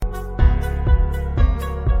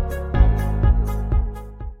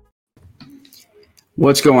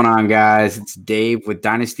What's going on, guys? It's Dave with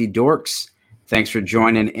Dynasty Dorks. Thanks for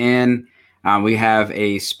joining in. We have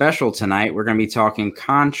a special tonight. We're going to be talking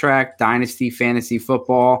contract Dynasty fantasy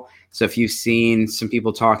football. So if you've seen some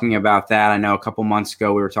people talking about that, I know a couple months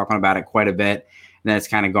ago we were talking about it quite a bit, and then it's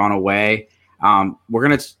kind of gone away. We're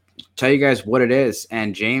going to tell you guys what it is,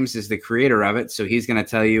 and James is the creator of it, so he's going to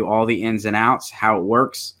tell you all the ins and outs, how it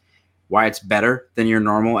works, why it's better than your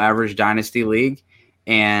normal average Dynasty league.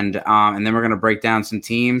 And then we're going to break down some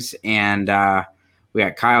teams, and we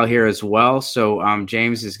got Kyle here as well. So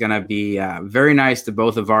James is going to be very nice to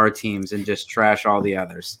both of our teams and just trash all the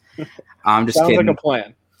others. I'm just Sounds kidding. like a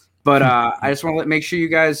plan. But I just want to make sure you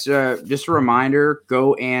guys, just a reminder,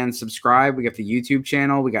 go and subscribe. We got the YouTube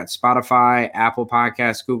channel. We got Spotify, Apple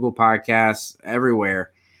Podcasts, Google Podcasts,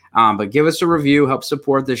 everywhere. But give us a review, help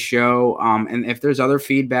support the show. And if there's other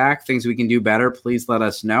feedback, things we can do better, please let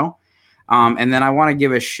us know. And then I want to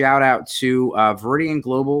give a shout out to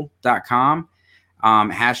ViridianGlobal.com,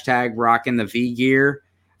 hashtag rocking the V gear.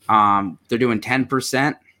 They're doing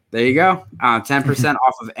 10%. There you go. 10%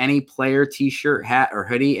 off of any player t-shirt, hat, or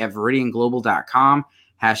hoodie at ViridianGlobal.com,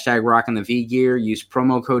 hashtag rocking the V gear. Use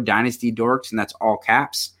promo code Dynasty Dorks, and that's all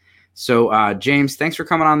caps. So, James, thanks for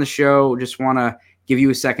coming on the show. Just want to give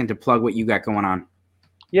you a second to plug what you got going on.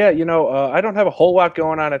 Yeah, I don't have a whole lot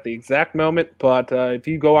going on at the exact moment, but if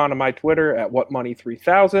you go onto my Twitter at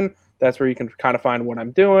WhatMoney3000, that's where you can kind of find what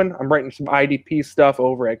I'm doing. I'm writing some IDP stuff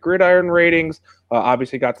over at Gridiron Ratings.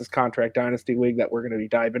 Obviously got this Contract Dynasty League that we're going to be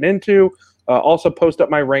diving into. Also post up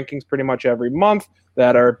my rankings pretty much every month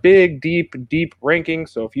that are big, deep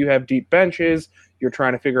rankings. So if you have deep benches, you're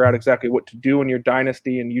trying to figure out exactly what to do in your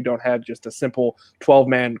dynasty, and you don't have just a simple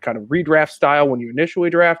 12-man kind of redraft style when you initially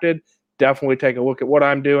drafted, definitely take a look at what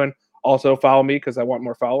I'm doing. Also follow me because I want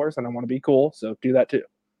more followers and I want to be cool. So do that too.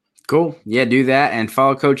 Cool. Yeah, do that. And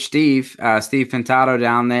follow Coach Steve, Steve Pintado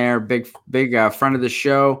down there, big friend of the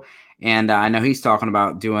show. And I know he's talking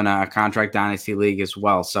about doing a Contract Dynasty League as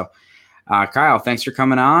well. So, Kyle, thanks for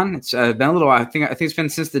coming on. It's been a little while. I think it's been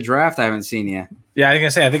since the draft. I haven't seen you. Yeah, I was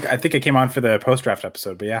gonna say I think I came on for the post-draft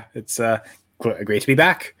episode. But yeah, it's great to be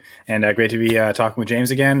back and great to be talking with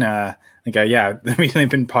James again. We've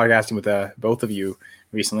been podcasting with both of you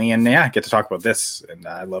recently, and get to talk about this, and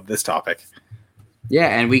I love this topic. Yeah,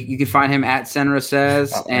 and you can find him at Senra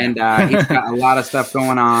Says, and he's got a lot of stuff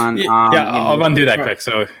going on. I'll run through that quick.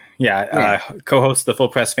 So co-host the Full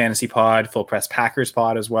Press Fantasy Pod, Full Press Packers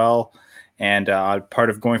Pod as well, and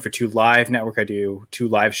part of Going for Two Live Network. I do 2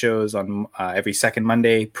 live shows on every second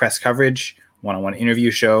Monday, press coverage, one-on-one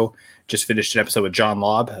interview show. Just finished an episode with John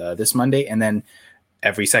Lobb this Monday, and then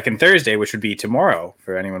every second Thursday, which would be tomorrow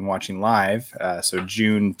for anyone watching live. So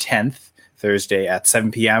June 10th, Thursday at 7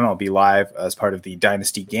 p.m., I'll be live as part of the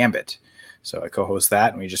Dynasty Gambit. So I co-host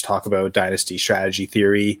that, and we just talk about Dynasty strategy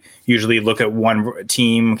theory, usually look at one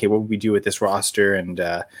team. Okay, what would we do with this roster? And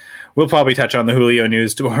we'll probably touch on the Julio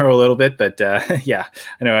news tomorrow a little bit. But I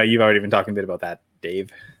know you've already been talking a bit about that, Dave.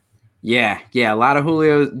 Yeah, a lot of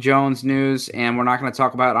Julio Jones news, and we're not going to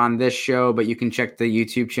talk about it on this show, but you can check the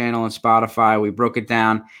YouTube channel and Spotify. We broke it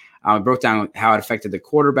down. We broke down how it affected the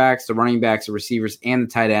quarterbacks, the running backs, the receivers, and the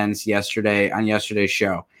tight ends yesterday on yesterday's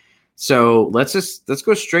show. So let's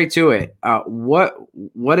go straight to it.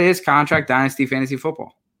 What is Contract Dynasty Fantasy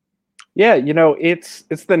Football? Yeah, it's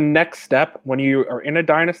the next step when you are in a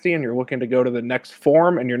dynasty and you're looking to go to the next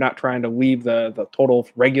form, and you're not trying to leave the total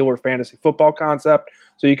regular fantasy football concept.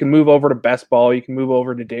 So you can move over to best ball, you can move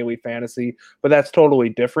over to daily fantasy, but that's totally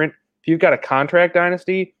different. If you've got a contract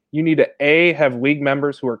dynasty, you need to have league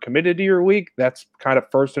members who are committed to your league. That's kind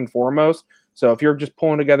of first and foremost. So if you're just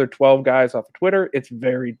pulling together 12 guys off of Twitter, it's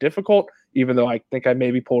very difficult, even though I think I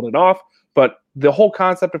maybe pulled it off. But the whole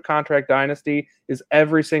concept of Contract Dynasty is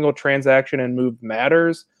every single transaction and move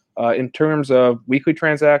matters in terms of weekly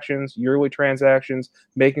transactions, yearly transactions,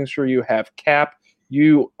 making sure you have cap.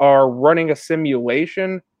 You are running a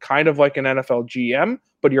simulation, kind of like an NFL GM,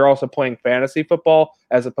 but you're also playing fantasy football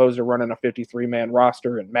as opposed to running a 53-man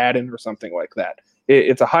roster in Madden or something like that.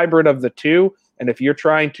 It's a hybrid of the two, and if you're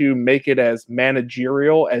trying to make it as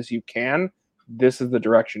managerial as you can, this is the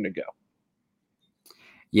direction to go.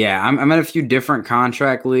 Yeah, I'm in a few different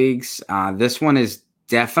contract leagues. This one is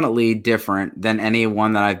definitely different than any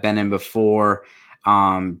one that I've been in before.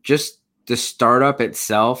 Just the startup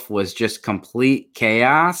itself was just complete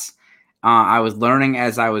chaos. I was learning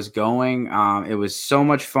as I was going. It was so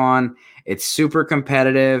much fun. It's super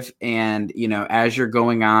competitive. And, as you're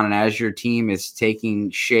going on and as your team is taking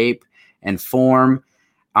shape and form,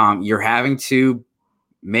 you're having to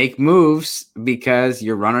make moves because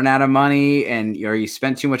you're running out of money and you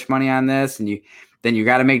spent too much money on this and then you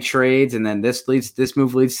got to make trades, and then this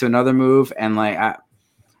move leads to another move, and like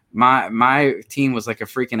my team was like a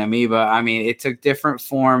freaking amoeba. I mean, it took different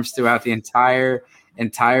forms throughout the entire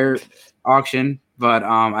auction, but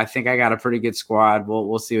I think I got a pretty good squad.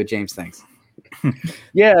 We'll see what James thinks.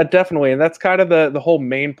 Yeah, definitely, and that's kind of the whole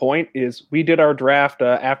main point. Is we did our draft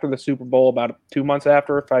after the Super Bowl, about 2 months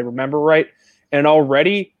after, if I remember right, and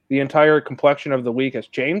already the entire complexion of the league has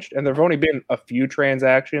changed, and there have only been a few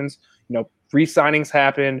transactions. Re-signings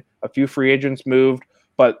happened, a few free agents moved,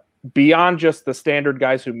 but beyond just the standard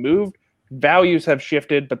guys who moved, values have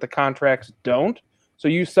shifted, but the contracts don't. So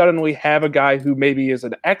you suddenly have a guy who maybe is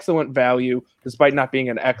an excellent value despite not being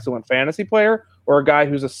an excellent fantasy player, or a guy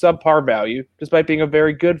who's a subpar value despite being a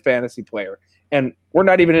very good fantasy player. And we're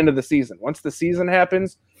not even into the season. Once the season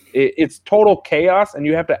happens, it's total chaos, and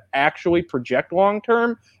you have to actually project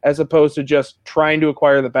long-term as opposed to just trying to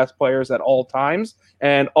acquire the best players at all times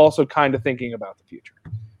and also kind of thinking about the future.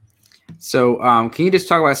 So can you just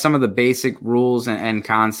talk about some of the basic rules and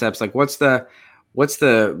concepts? Like what's the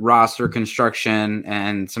roster construction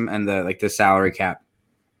and the salary cap?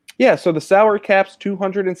 Yeah, so the salary cap's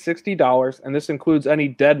 $260, and this includes any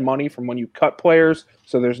dead money from when you cut players,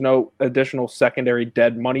 so there's no additional secondary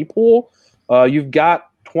dead money pool. You've got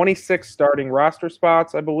 26 starting roster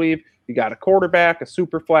spots, I believe. You got a quarterback, a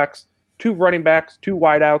super flex, 2 running backs, 2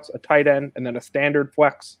 wideouts, a tight end, and then a standard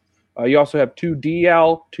flex. You also have 2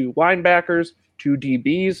 DL, 2 linebackers, 2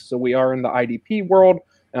 DBs, so we are in the IDP world.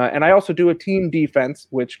 And I also do a team defense,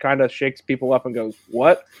 which kind of shakes people up and goes,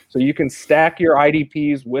 what? So you can stack your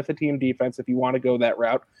IDPs with a team defense if you want to go that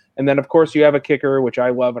route. And then, of course, you have a kicker, which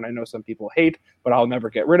I love, and I know some people hate, but I'll never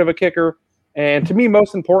get rid of a kicker. And to me,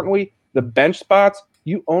 most importantly, the bench spots,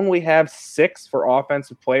 you only have 6 for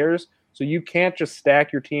offensive players, so you can't just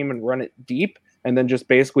stack your team and run it deep and then just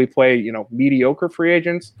basically play, mediocre free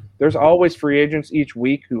agents. There's always free agents each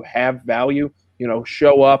week who have value,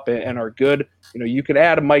 show up and are good. You could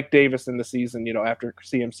add a Mike Davis in the season, after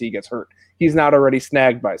CMC gets hurt. He's not already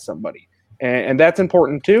snagged by somebody. And that's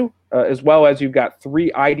important too, as well as you've got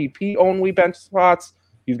 3 IDP-only bench slots.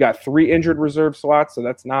 You've got 3 injured reserve slots, so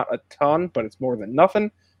that's not a ton, but it's more than nothing.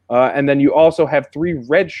 And then you also have 3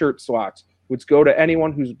 redshirt slots, which go to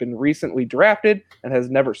anyone who's been recently drafted and has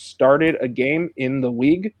never started a game in the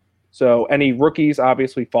league. So any rookies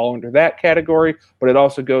obviously fall under that category, but it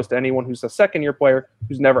also goes to anyone who's a second-year player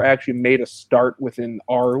who's never actually made a start within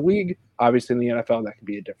our league. Obviously, in the NFL, that could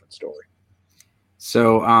be a different story.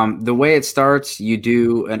 So the way it starts, you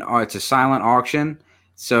do it's a silent auction.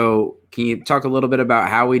 So can you talk a little bit about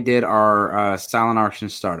how we did our silent auction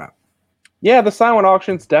startup? Yeah, the silent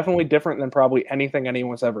auction is definitely different than probably anything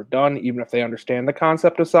anyone's ever done, even if they understand the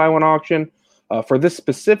concept of silent auction. For this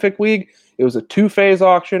specific league, it was a 2-phase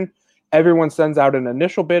auction. Everyone sends out an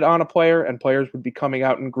initial bid on a player, and players would be coming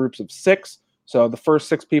out in groups of 6. So the first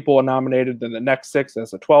 6 people are nominated, then the next 6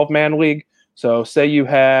 as a 12-man league. So say you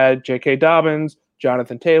had J.K. Dobbins,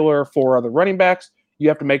 Jonathan Taylor, 4 other running backs. You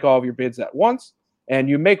have to make all of your bids at once, and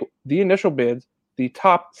you make the initial bids. The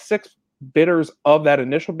top 6 bidders of that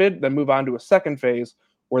initial bid then move on to a second phase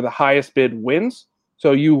where the highest bid wins.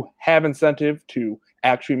 So you have incentive to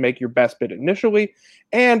actually make your best bid initially.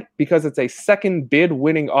 And because it's a second bid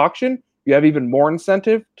winning auction, you have even more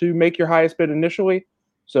incentive to make your highest bid initially.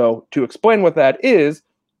 So to explain what that is,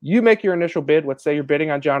 you make your initial bid. Let's say you're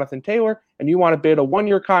bidding on Jonathan Taylor and you want to bid a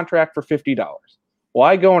 1-year contract for $50. Well,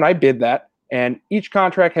 I go and I bid that, and each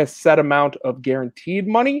contract has set amount of guaranteed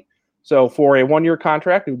money. So for a 1-year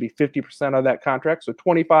contract, it would be 50% of that contract. So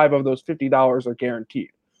 25 of those $50 are guaranteed,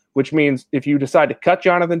 which means if you decide to cut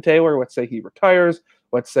Jonathan Taylor, let's say he retires,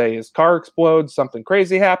 let's say his car explodes, something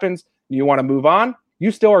crazy happens, and you want to move on, you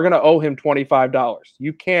still are going to owe him $25.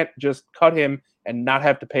 You can't just cut him and not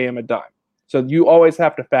have to pay him a dime. So you always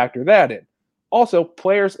have to factor that in. Also,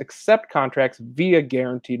 players accept contracts via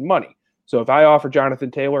guaranteed money. So if I offer Jonathan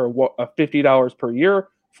Taylor a $50 per year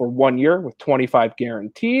for 1 year with 25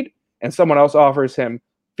 guaranteed, and someone else offers him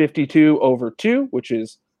 52 over 2, which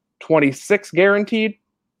is 26 guaranteed,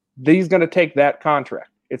 he's going to take that contract.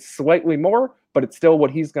 It's slightly more, but it's still what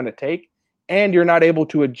he's going to take. And you're not able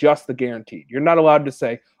to adjust the guaranteed. You're not allowed to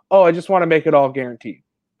say, oh, I just want to make it all guaranteed.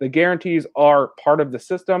 The guarantees are part of the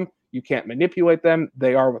system. You can't manipulate them.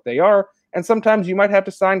 They are what they are. And sometimes you might have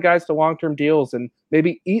to sign guys to long-term deals and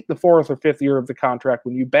maybe eat the 4th or 5th year of the contract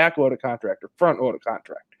when you backload a contract or front-load a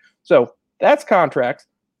contract. So that's contracts.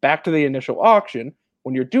 Back to the initial auction.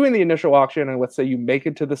 When you're doing the initial auction, and let's say you make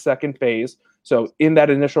it to the second phase, so in that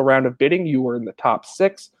initial round of bidding, you were in the top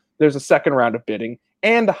 6, there's a second round of bidding,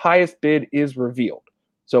 and the highest bid is revealed.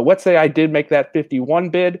 So let's say I did make that 51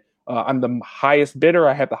 bid. I'm the highest bidder.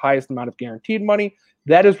 I have the highest amount of guaranteed money.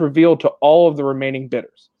 That is revealed to all of the remaining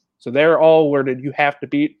bidders. So they're all alerted. You have to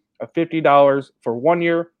beat a $50 for 1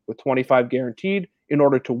 year with 25 guaranteed in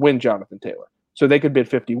order to win Jonathan Taylor. So they could bid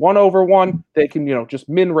 51 over one. They can, just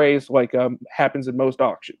min raise like happens in most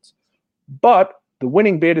auctions. But the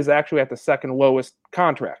winning bid is actually at the second lowest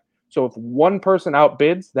contract. So if one person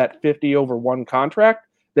outbids that 50 over one contract,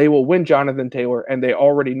 they will win Jonathan Taylor, and they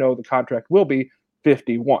already know the contract will be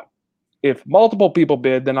 51. If multiple people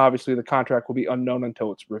bid, then obviously the contract will be unknown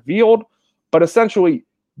until it's revealed. But essentially,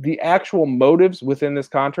 the actual motives within this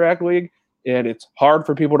contract league, and it's hard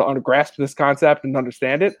for people to grasp this concept and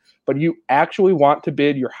understand it, but you actually want to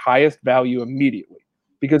bid your highest value immediately.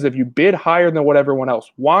 Because if you bid higher than what everyone else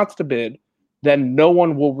wants to bid, then no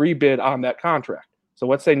one will rebid on that contract. So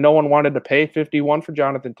let's say no one wanted to pay 51 for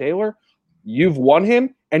Jonathan Taylor. You've won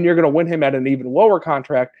him, and you're going to win him at an even lower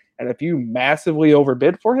contract. And if you massively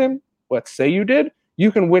overbid for him, let's say you did,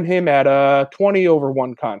 you can win him at a 20 over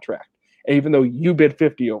one contract, even though you bid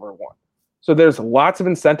 50 over one. So there's lots of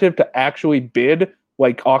incentive to actually bid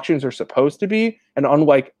like auctions are supposed to be. And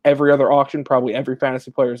unlike every other auction, probably every fantasy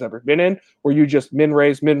player has ever been in, where you just min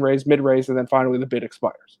raise, mid-raise, and then finally the bid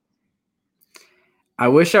expires. I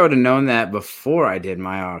wish I would have known that before I did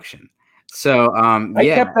my auction. So I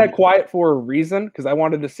kept that quiet for a reason because I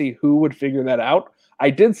wanted to see who would figure that out. I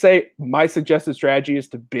did say my suggested strategy is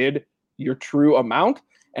to bid your true amount.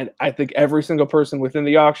 And I think every single person within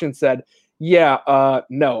the auction said,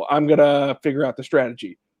 no, I'm going to figure out the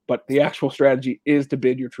strategy. But the actual strategy is to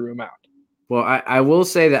bid your true amount. Well, I will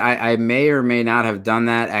say that I may or may not have done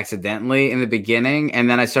that accidentally in the beginning. And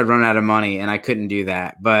then I started running out of money and I couldn't do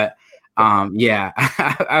that. But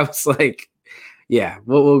I was like,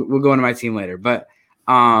 we'll go into my team later. But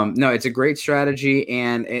no, it's a great strategy.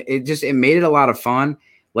 And it made it a lot of fun.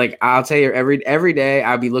 Like I'll tell you, every day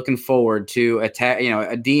I'll be looking forward to a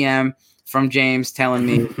DM from James telling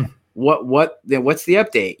me what's the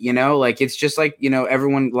update, like it's just like,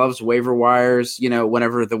 everyone loves waiver wires,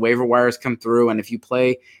 whenever the waiver wires come through. And if you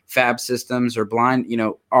play fab systems or blind,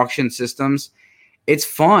 auction systems, it's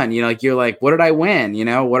fun. Like you're like, what did I win?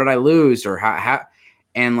 What did I lose? Or how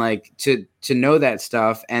and like to know that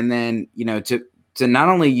stuff. And then, to not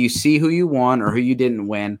only you see who you won or who you didn't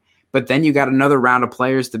win, but then you got another round of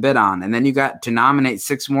players to bid on. And then you got to nominate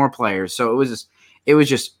 6 more players. So it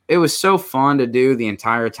was so fun to do the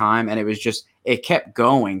entire time. And it kept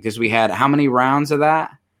going because we had how many rounds of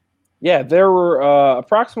that? Yeah, there were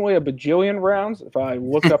approximately a bajillion rounds. If I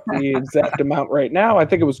look up the exact amount right now, I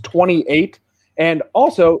think it was 28. And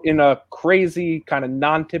also in a crazy kind of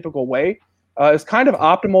non-typical way, it's kind of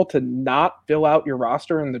optimal to not fill out your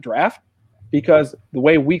roster in the draft because the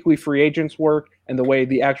way weekly free agents work and the way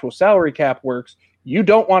the actual salary cap works, you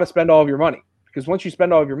don't want to spend all of your money. Because once you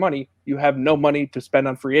spend all of your money, you have no money to spend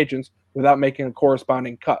on free agents without making a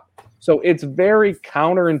corresponding cut. So it's very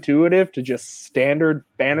counterintuitive to just standard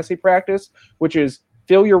fantasy practice, which is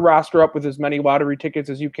fill your roster up with as many lottery tickets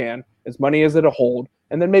as you can, as money as it'll hold,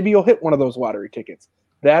 and then maybe you'll hit one of those lottery tickets.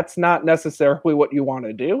 That's not necessarily what you want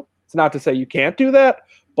to do. It's not to say you can't do that,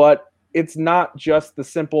 but it's not just the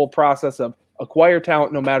simple process of acquire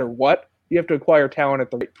talent no matter what. You have to acquire talent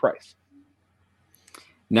at the right price.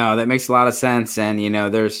 No, that makes a lot of sense. And,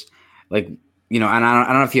 there's like, and I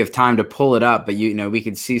don't know if you have time to pull it up, but, we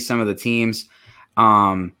could see some of the teams.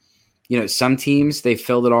 Some teams, they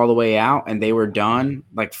filled it all the way out and they were done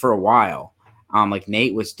like for a while. Like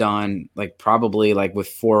Nate was done like probably like with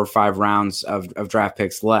 4 or 5 rounds of draft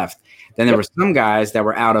picks left. Then there were some guys that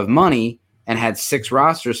were out of money and had 6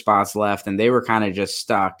 roster spots left and they were kind of just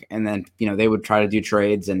stuck. And then, they would try to do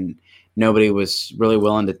trades and nobody was really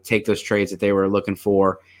willing to take those trades that they were looking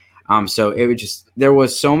for. So there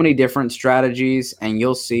was so many different strategies, and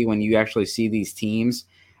you'll see when you actually see these teams,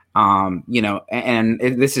 and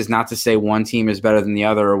this is not to say one team is better than the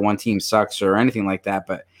other or one team sucks or anything like that,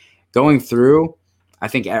 but going through, I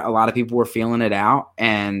think a lot of people were feeling it out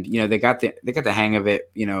and, they got the hang of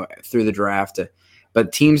it, through the draft.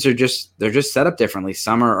 But teams they're just set up differently.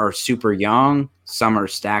 Some are super young, some are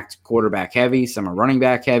stacked quarterback heavy, some are running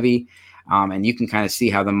back heavy. And you can kind of see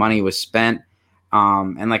how the money was spent.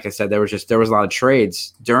 And like I said, there was a lot of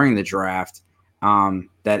trades during the draft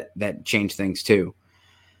that changed things too.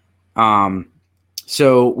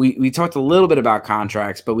 So we talked a little bit about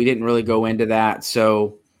contracts, but we didn't really go into that.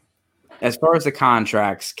 So as far as the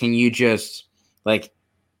contracts, can you just like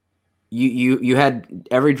you had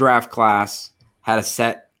every draft class had a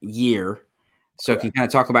set year. So can you kind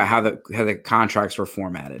of talk about how the contracts were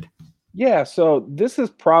formatted? Yeah, so this is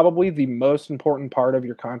probably the most important part of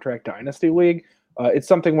your contract dynasty league. It's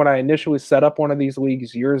something when I initially set up one of these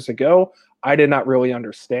leagues years ago, I did not really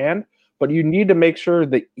understand. But you need to make sure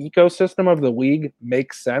the ecosystem of the league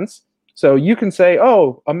makes sense. So you can say,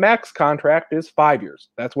 oh, a max contract is 5 years.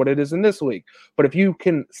 That's what it is in this league. But if you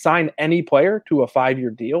can sign any player to a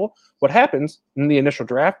 5-year deal, what happens in the initial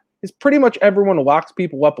draft is pretty much everyone locks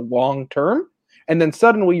people up long term. And then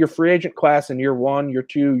suddenly your free agent class in year 1, year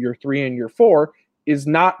 2, year 3, and year 4 is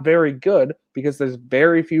not very good because there's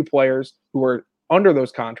very few players who are under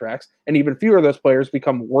those contracts, and even fewer of those players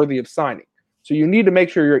become worthy of signing. So you need to make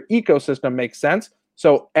sure your ecosystem makes sense.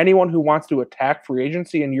 So anyone who wants to attack free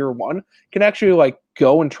agency in year 1 can actually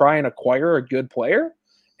go and try and acquire a good player.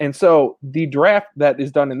 And so the draft that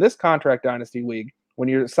is done in this contract dynasty league, when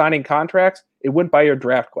you're signing contracts, it went by your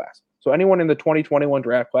draft class. So anyone in the 2021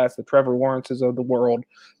 draft class, the Trevor Lawrences of the world,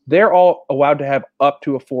 they're all allowed to have up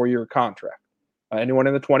to a 4-year contract. Anyone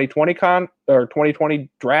in the 2020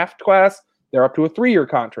 draft class, they're up to a 3-year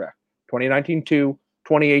contract. 2019 2,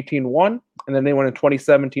 2018 1, and then they went in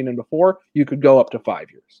 2017 and before, you could go up to 5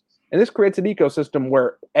 years. And this creates an ecosystem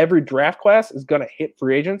where every draft class is going to hit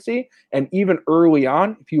free agency. And even early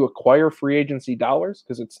on, if you acquire free agency dollars,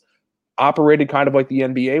 because it's operated kind of like the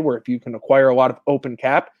NBA, where if you can acquire a lot of open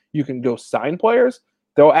cap, you can go sign players,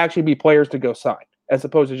 there'll actually be players to go sign, as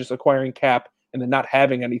opposed to just acquiring cap and then not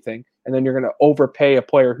having anything. And then you're going to overpay a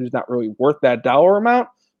player who's not really worth that dollar amount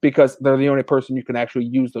because they're the only person you can actually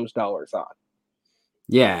use those dollars on.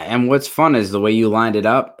 Yeah, and what's fun is the way you lined it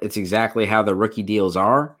up. It's exactly how the rookie deals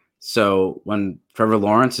are. So when Trevor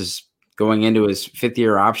Lawrence is going into his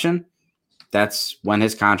 5th-year option, that's when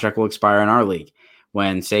his contract will expire in our league.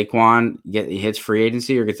 When Saquon hits free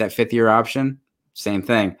agency or gets that 5th-year option, same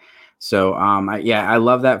thing. So I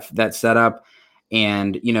love that setup.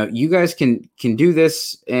 And you guys can do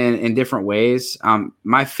this in different ways.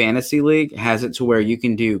 My fantasy league has it to where you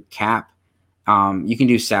can do cap. You can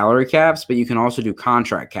do salary caps, but you can also do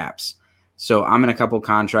contract caps. So I'm in a couple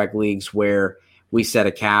contract leagues where we set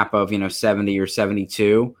a cap of 70 or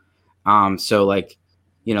 72. So like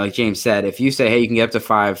James said, if you say, hey, you can get up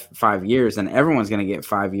to five years, then everyone's going to get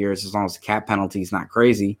 5 years as long as the cap penalty is not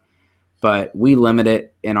crazy. But we limit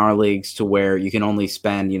it in our leagues to where you can only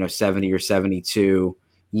spend 70 or 72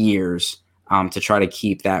 years to try to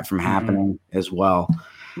keep that from happening as well.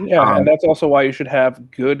 Yeah, and that's also why you should have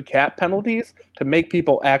good cap penalties to make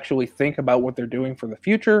people actually think about what they're doing for the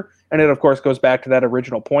future. And it, of course, goes back to that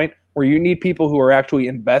original point where you need people who are actually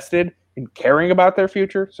invested in caring about their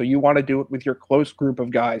future. So you want to do it with your close group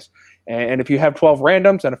of guys. And if you have 12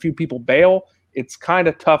 randoms and a few people bail, it's kind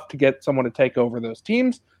of tough to get someone to take over those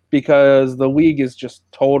teams because the league is just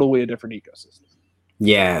totally a different ecosystem.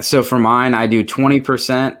 Yeah, so for mine, I do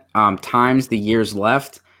 20% times the years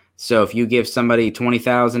left. So if you give somebody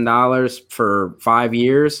 $20,000 for 5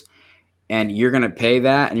 years and you're going to pay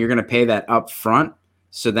that and you're going to pay that up front.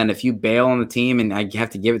 So then if you bail on the team and I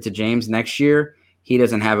have to give it to James next year, he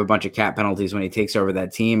doesn't have a bunch of cap penalties when he takes over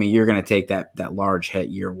that team and you're going to take that large hit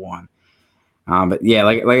year 1. But yeah,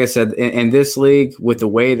 like I said, in this league, with the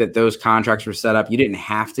way that those contracts were set up, you didn't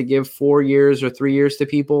have to give 4 years or 3 years to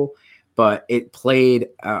people, but it played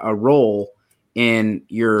a role in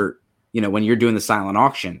your when you're doing the silent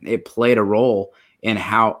auction. It played a role in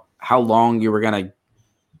how long you were going to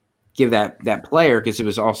give that player, because it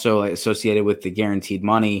was also associated with the guaranteed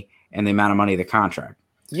money and the amount of money of the contract.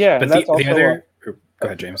 Yeah, but that's also go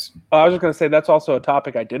ahead, James. I was just going to say that's also a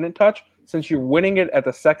topic I didn't touch. Since you're winning it at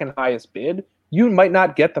the second highest bid, you might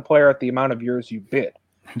not get the player at the amount of years you bid.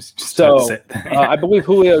 So I believe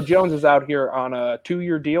Julio Jones is out here on a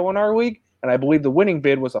 2-year deal in our league, and I believe the winning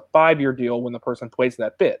bid was a 5-year deal when the person placed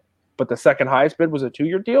that bid. But the second highest bid was a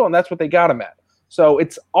 2-year deal, and that's what they got him at. So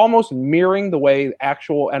it's almost mirroring the way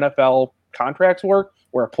actual NFL contracts work,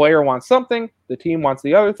 where a player wants something, the team wants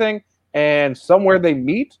the other thing, and somewhere they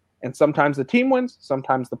meet, and sometimes the team wins,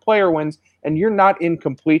 sometimes the player wins, and you're not in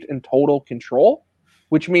complete and total control,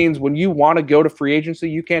 which means when you want to go to free agency,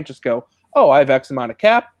 you can't just go, oh, I have X amount of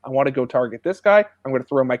cap, I want to go target this guy, I'm going to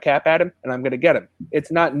throw my cap at him, and I'm going to get him.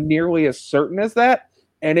 It's not nearly as certain as that,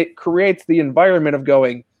 and it creates the environment of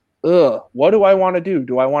going, what do I want to do?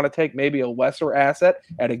 Do I want to take maybe a lesser asset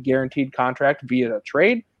at a guaranteed contract via a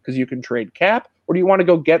trade because you can trade cap, or do you want to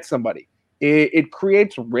go get somebody? It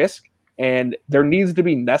creates risk, and there needs to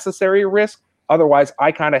be necessary risk. Otherwise,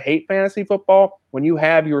 I kind of hate fantasy football. When you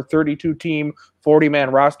have your 32-team,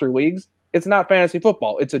 40-man roster leagues, it's not fantasy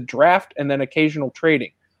football. It's a draft and then occasional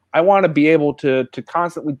trading. I want to be able to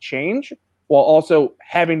constantly change while also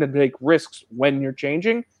having to take risks when you're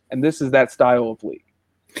changing, and this is that style of league.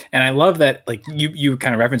 And I love that, like you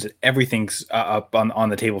kind of referenced it, everything's up on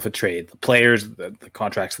the table for trade. The players, the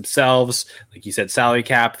contracts themselves, like you said, salary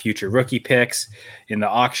cap, future rookie picks. In the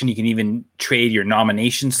auction, you can even trade your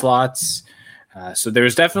nomination slots. So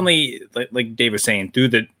there's definitely, like Dave was saying, through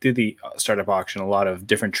the startup auction, a lot of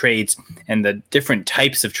different trades and the different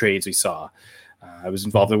types of trades we saw. I was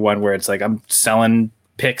involved in one where it's like I'm selling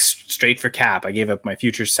picks straight for cap. I gave up my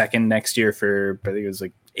future second next year for, I think it was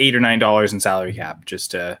like $8 or $9 in salary cap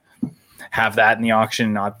just to have that in the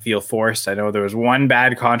auction, not feel forced. I know there was one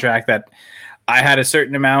bad contract that I had a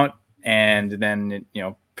certain amount, and then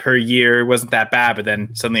per year it wasn't that bad, but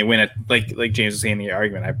then suddenly win it, like James was saying in the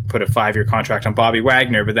argument, I put a 5-year contract on Bobby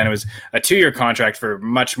Wagner, but then it was a 2-year contract for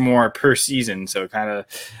much more per season, so it kind of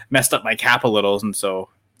messed up my cap a little, and so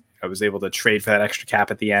I was able to trade for that extra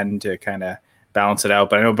cap at the end to kind of balance it out.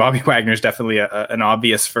 But I know Bobby Wagner is definitely an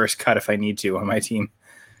obvious first cut if I need to on my team.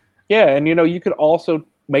 Yeah, and you could also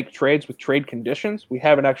make trades with trade conditions. We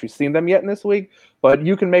haven't actually seen them yet in this league, but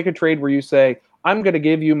you can make a trade where you say, I'm going to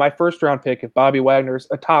give you my first-round pick if Bobby Wagner's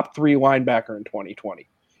a top 3 linebacker in 2020.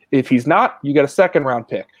 If he's not, you get a second-round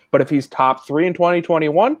pick. But if he's top 3 in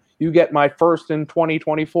 2021, you get my first in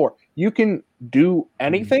 2024. You can do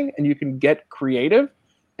anything, and you can get creative.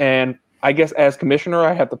 And I guess as commissioner,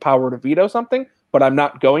 I have the power to veto something, but I'm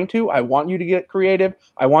not going to. I want you to get creative.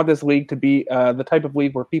 I want this league to be the type of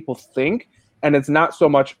league where people think, and it's not so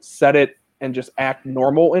much set it and just act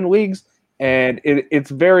normal in leagues. And it's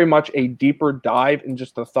very much a deeper dive in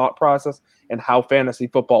just the thought process and how fantasy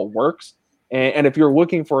football works. And if you're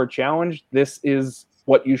looking for a challenge, this is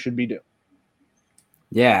what you should be doing.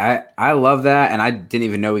 Yeah, I love that, and I didn't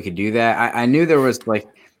even know we could do that. I knew there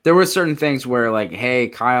were certain things where, like, hey,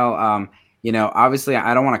 Kyle, obviously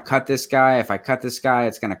I don't want to cut this guy. If I cut this guy,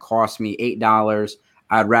 it's going to cost me $8.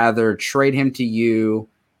 I'd rather trade him to you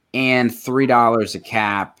and $3 a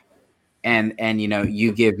cap, and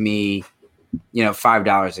you give me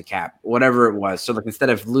 $5 a cap, whatever it was. So like instead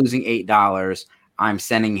of losing $8, I'm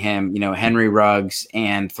sending him Henry Ruggs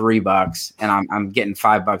and $3, and I'm getting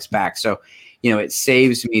 $5 back. So it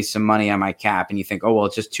saves me some money on my cap. And you think, oh well,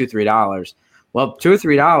 it's just $2-3. Well, $2 or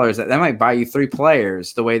 $3 that might buy you 3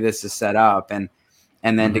 players the way this is set up. And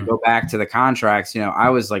then to go back to the contracts, I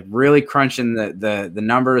was like really crunching the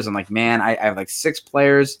numbers. I'm like, man, I have like 6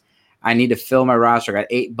 players. I need to fill my roster. I got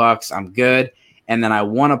 $8. I'm good. And then I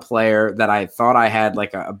won a player that I thought I had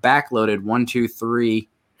like a backloaded 1-2-3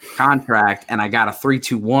 contract, and I got a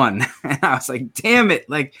 3-2-1. And I was like, damn it,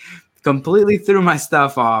 like completely threw my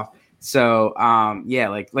stuff off. So yeah,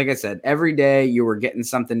 like I said, every day you were getting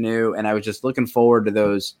something new, and I was just looking forward to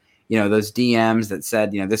those, those DMs that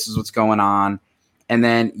said, this is what's going on. And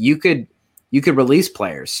then you could release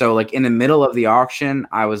players. So like in the middle of the auction,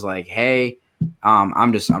 I was like, hey,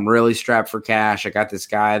 I'm really strapped for cash. I got this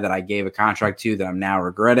guy that I gave a contract to that I'm now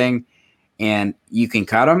regretting, and you can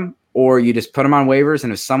cut him, or you just put him on waivers.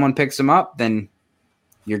 And if someone picks him up, then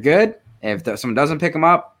you're good. If someone doesn't pick him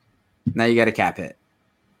up, now you got a cap hit.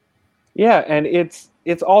 Yeah. And it's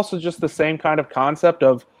also just the same kind of concept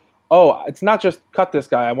of, oh, it's not just cut this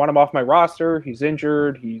guy. I want him off my roster. He's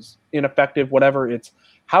injured. He's ineffective, whatever. It's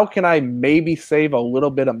how can I maybe save a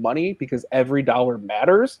little bit of money because every dollar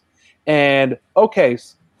matters. And okay,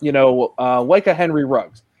 like a Henry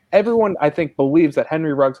Ruggs, everyone I think believes that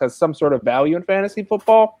Henry Ruggs has some sort of value in fantasy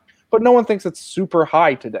football, but no one thinks it's super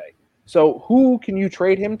high today. So who can you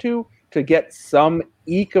trade him to get some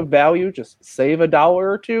eke of value, just save $1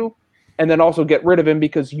 or $2, and then also get rid of him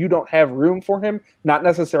because you don't have room for him, not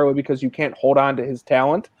necessarily because you can't hold on to his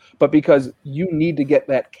talent, but because you need to get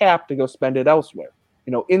that cap to go spend it elsewhere.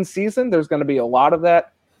 In season, there's going to be a lot of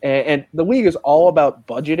that, and the league is all about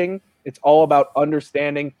budgeting. It's all about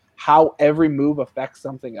understanding how every move affects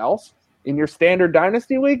something else. In your standard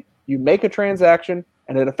Dynasty league, you make a transaction,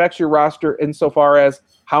 and it affects your roster insofar as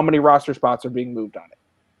how many roster spots are being moved on it.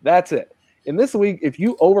 That's it. In this league, if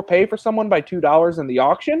you overpay for someone by $2 in the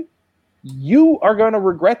auction, you are going to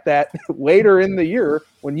regret that later in the year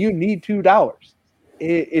when you need $2.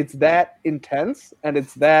 It's that intense, and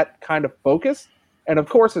it's that kind of focus. And of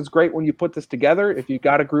course, it's great when you put this together. If you've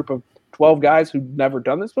got a group of 12 guys who've never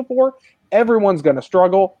done this before, everyone's going to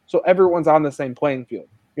struggle. So everyone's on the same playing field.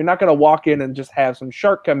 You're not going to walk in and just have some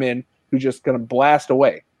shark come in who's just going to blast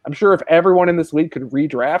away. I'm sure if everyone in this league could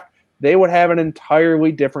redraft, they would have an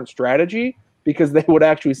entirely different strategy because they would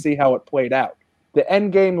actually see how it played out. The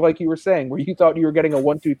end game, like you were saying, where you thought you were getting a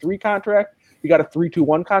 1-2-3 contract, you got a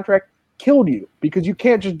 3-2-1 contract, killed you because you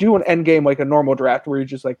can't just do an end game like a normal draft where you're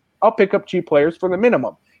just like, I'll pick up cheap players for the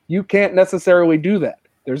minimum. You can't necessarily do that.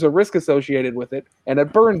 There's a risk associated with it, and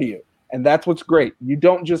it burned you. And that's what's great. You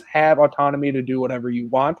don't just have autonomy to do whatever you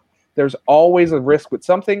want. There's always a risk with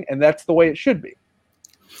something, and that's the way it should be.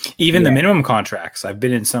 Even the minimum contracts. I've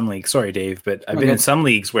been in some leagues. Sorry, Dave, but I've been in some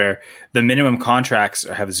leagues where the minimum contracts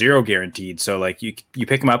have 0 guaranteed. So like you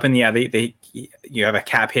pick them up and you have a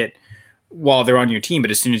cap hit while they're on your team, but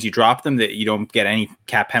as soon as you drop them, that you don't get any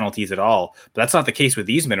cap penalties at all. But that's not the case with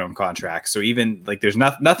these minimum contracts. So even like there's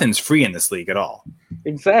nothing's free in this league at all.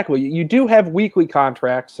 Exactly. You do have weekly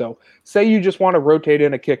contracts. So say you just want to rotate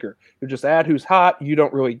in a kicker. You just add who's hot. You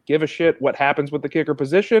don't really give a shit what happens with the kicker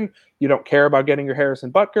position. You don't care about getting your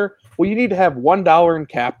Harrison Butker. Well, you need to have $1 in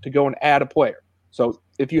cap to go and add a player. So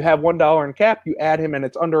if you have $1 in cap, you add him, and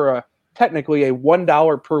it's under technically a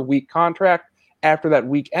 $1 per week contract. After that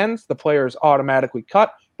week ends, the player is automatically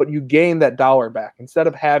cut, but you gain that dollar back. Instead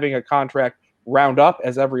of having a contract round up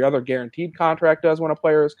as every other guaranteed contract does when a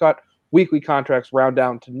player is cut, weekly contracts round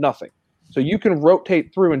down to nothing. So you can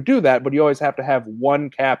rotate through and do that, but you always have to have one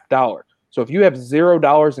cap dollar. So if you have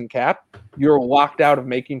 $0 in cap, you're locked out of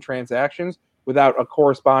making transactions without a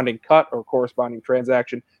corresponding cut or corresponding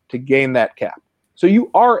transaction to gain that cap. So you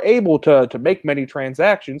are able to make many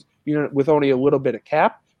transactions with only a little bit of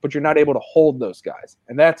cap, but you're not able to hold those guys.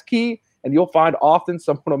 And that's key. And you'll find often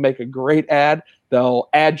someone will make a great ad. They'll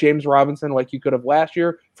add James Robinson like you could have last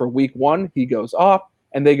year for week 1. He goes off,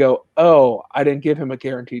 and they go, oh, I didn't give him a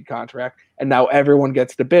guaranteed contract, and now everyone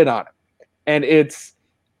gets to bid on it. And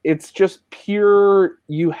it's just pure,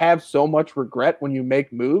 you have so much regret when you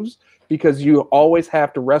make moves because you always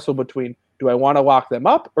have to wrestle between, do I want to lock them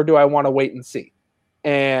up or do I want to wait and see?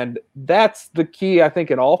 And that's the key, I think,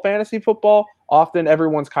 in all fantasy football. Often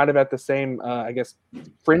everyone's kind of at the same,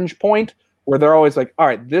 fringe point where they're always like, all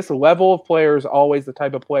right, this level of player is always the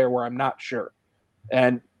type of player where I'm not sure.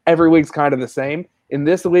 And every league's kind of the same. In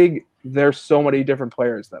this league, there's so many different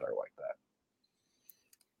players that are like that.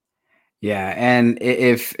 Yeah, and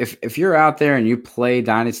if you're out there and you play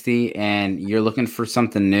Dynasty and you're looking for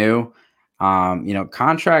something new,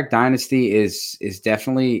 Contract Dynasty is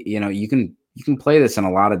definitely, you can play this in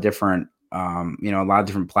a lot of different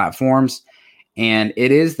platforms, and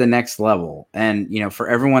it is the next level. And for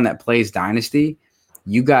everyone that plays Dynasty,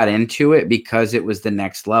 you got into it because it was the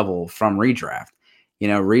next level from redraft.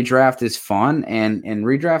 Redraft is fun, and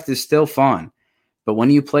redraft is still fun. But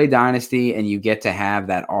when you play Dynasty and you get to have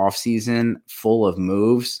that off season full of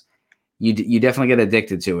moves, you definitely get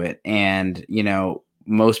addicted to it. And,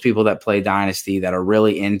 most people that play Dynasty that are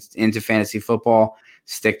really into fantasy football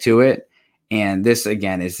stick to it. And this,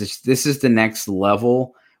 again, this is the next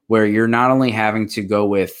level where you're not only having to go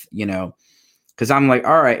with, because I'm like,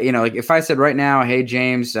 all right, like if I said right now, hey,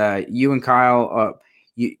 James, you and Kyle,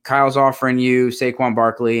 Kyle's offering you Saquon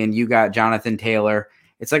Barkley and you got Jonathan Taylor.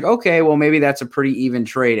 It's like, okay, well, maybe that's a pretty even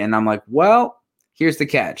trade. And I'm like, well, here's the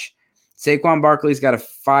catch. Saquon Barkley's got a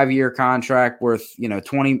 5-year contract worth,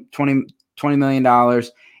 $20 million.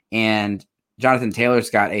 And Jonathan Taylor's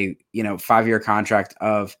got a, 5-year contract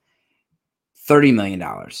of $30 million.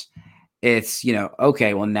 It's,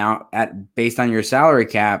 okay, well, now based on your salary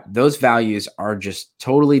cap, those values are just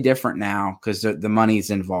totally different now because the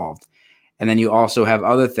money's involved. And then you also have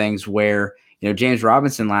other things where, James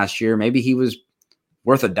Robinson last year, maybe he was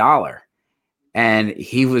worth $1 and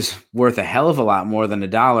he was worth a hell of a lot more than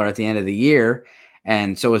 $1 at the end of the year.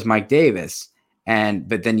 And so was Mike Davis.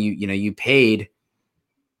 But then you paid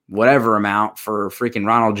whatever amount for freaking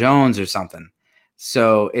Ronald Jones or something.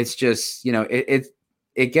 So it's just,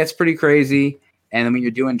 it gets pretty crazy. And then when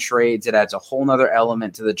you're doing trades, it adds a whole nother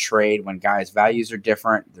element to the trade when guys' values are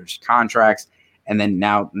different. There's contracts. And then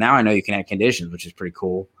now I know you can add conditions, which is pretty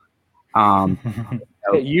cool.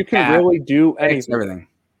 You can really do anything. Everything.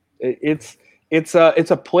 It's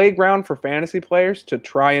a playground for fantasy players to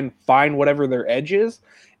try and find whatever their edge is.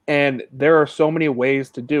 And there are so many ways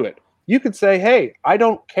to do it. You could say, hey, I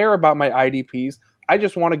don't care about my IDPs. I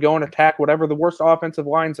just want to go and attack whatever the worst offensive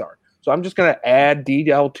lines are. So I'm just going to add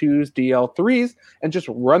DL2s, DL3s, and just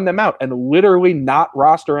run them out and literally not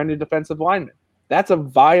roster any defensive linemen. That's a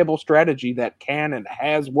viable strategy that can and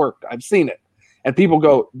has worked. I've seen it. And people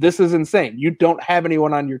go, this is insane. You don't have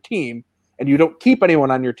anyone on your team, and you don't keep anyone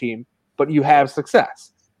on your team, but you have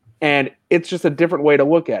success. And it's just a different way to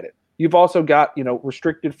look at it. You've also got,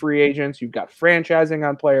 restricted free agents. You've got franchising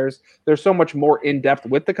on players. There's so much more in-depth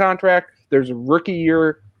with the contract. There's rookie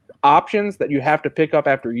year options that you have to pick up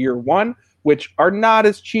after year 1, which are not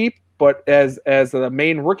as cheap, but as the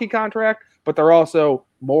main rookie contract, but they're also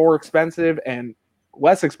more expensive and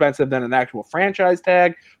less expensive than an actual franchise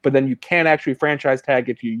tag. But then you can't actually franchise tag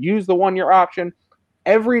if you use the 1-year option.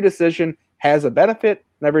 Every decision has a benefit,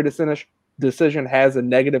 and every decision has a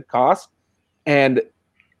negative cost. And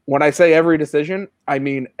when I say every decision, I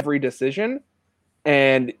mean every decision.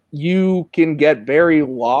 And you can get very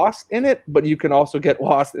lost in it, but you can also get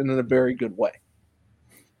lost in a very good way.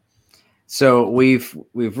 So we've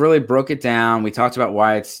really broke it down. We talked about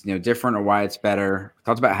why it's different or why it's better. We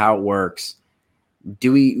talked about how it works.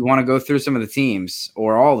 Do we want to go through some of the teams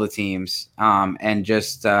or all the teams and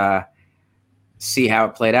just see how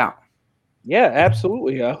it played out? Yeah,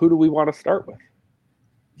 absolutely. Who do we want to start with?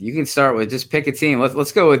 You can start with just pick a team.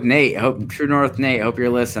 Let's go with Nate. True North Nate. Hope you're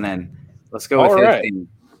listening. Let's go with his team.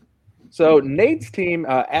 So Nate's team,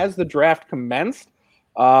 as the draft commenced,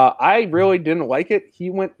 I really didn't like it. He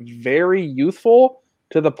went very youthful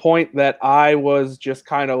to the point that I was just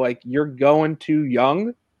kind of like, you're going too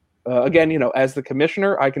young. Again, as the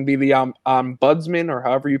commissioner, I can be the ombudsman or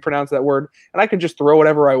however you pronounce that word, and I can just throw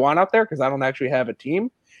whatever I want out there because I don't actually have a team.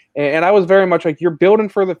 And I was very much like, you're building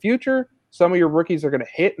for the future. Some of your rookies are going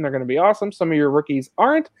to hit and they're going to be awesome. Some of your rookies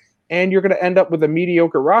aren't, and you're going to end up with a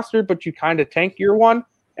mediocre roster, but you kind of tank year one.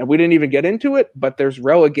 And we didn't even get into it, but there's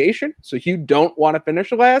relegation, so you don't want to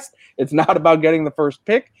finish last. It's not about getting the first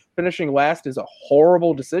pick. Finishing last is a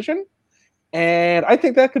horrible decision, and I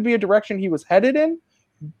think that could be a direction he was headed in.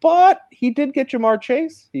 But he did get Jamar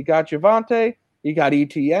Chase. He got Javonte. He got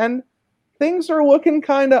ETN. Things are looking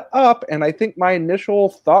kind of up, and I think my initial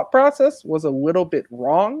thought process was a little bit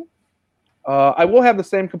wrong. I will have the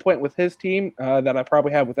same complaint with his team that I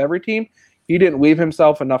probably have with every team. He didn't leave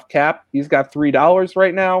himself enough cap. He's got $3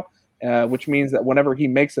 right now, which means that whenever he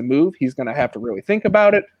makes a move, he's going to have to really think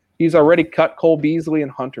about it. He's already cut Cole Beasley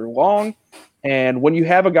and Hunter Long. And when you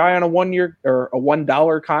have a guy on a 1 year or a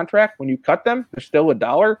 $1 contract, when you cut them, they're still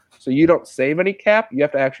 $1. So you don't save any cap. You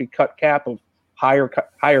have to actually cut cap of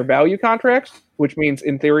higher value contracts, which means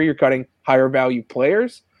in theory, you're cutting higher value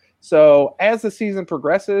players. So as the season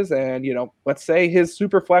progresses and, let's say his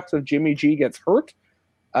super flex of Jimmy G gets hurt,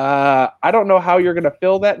 I don't know how you're going to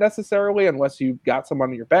fill that necessarily unless you've got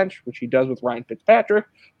someone on your bench, which he does with Ryan Fitzpatrick,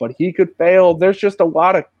 but he could fail. There's just a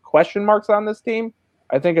lot of question marks on this team.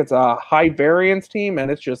 I think it's a high variance team,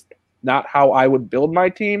 and it's just not how I would build my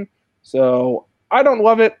team. So I don't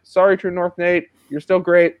love it. Sorry, True North Nate. You're still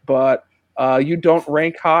great, but you don't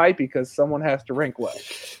rank high because someone has to rank low.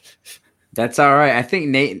 That's all right. I think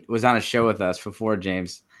Nate was on a show with us before,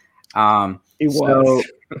 James. He was.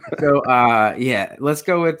 So yeah, let's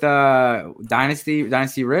go with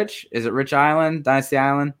Dynasty Rich. Is it Rich Island? Dynasty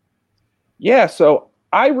Island? Yeah, so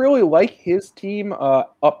I really like his team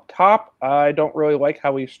up top. I don't really like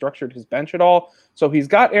how he structured his bench at all. So he's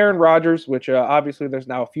got Aaron Rodgers, which obviously there's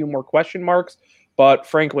now a few more question marks. But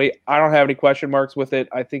frankly, I don't have any question marks with it.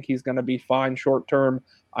 I think he's going to be fine short term.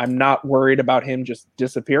 I'm not worried about him just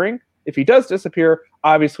disappearing. If he does disappear,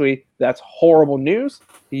 obviously that's horrible news.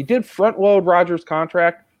 He did front load Rodgers'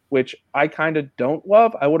 contract, which I kind of don't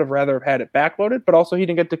love. I would have rather have had it backloaded, but also he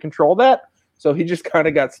didn't get to control that. So he just kind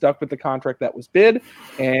of got stuck with the contract that was bid,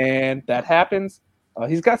 and that happens.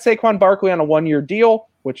 He's got Saquon Barkley on a 1 year deal,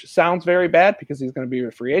 which sounds very bad because he's going to be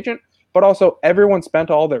a free agent, but also everyone spent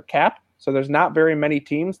all their cap. So there's not very many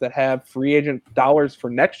teams that have free agent dollars for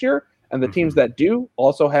next year. And the teams that do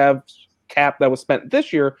also have cap that was spent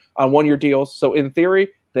this year on 1 year deals. So in theory,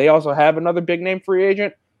 they also have another big name free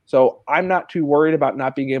agent. So I'm not too worried about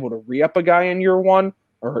not being able to re-up a guy in year one,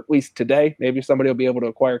 or at least today. Maybe somebody will be able to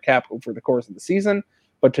acquire cap over the course of the season.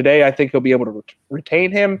 But today, I think he'll be able to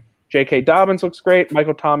retain him. J.K. Dobbins looks great.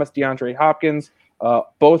 Michael Thomas, DeAndre Hopkins,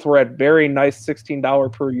 both were at very nice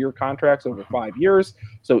 $16 per year contracts over 5 years.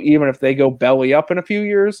 So even if they go belly up in a few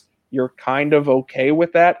years, you're kind of okay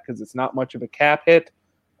with that because it's not much of a cap hit.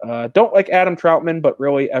 Don't like Adam Troutman, but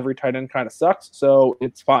really every tight end kind of sucks. So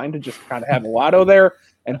it's fine to just kind of have a lotto there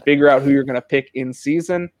and figure out who you're going to pick in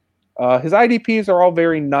season. His IDPs are all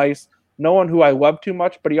very nice. No one who I love too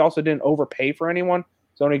much, but he also didn't overpay for anyone.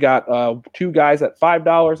 He's only got 2 guys at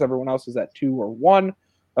 $5. Everyone else is at 2 or 1.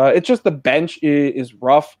 It's just the bench is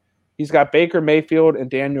rough. He's got Baker Mayfield and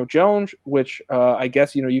Daniel Jones, which I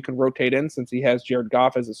guess you can rotate in since he has Jared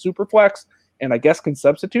Goff as a super flex, and I guess can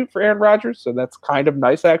substitute for Aaron Rodgers. So that's kind of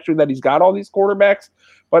nice, actually, that he's got all these quarterbacks.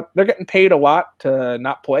 But they're getting paid a lot to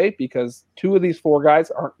not play because 2 of these 4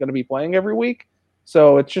 guys aren't going to be playing every week.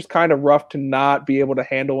 So it's just kind of rough to not be able to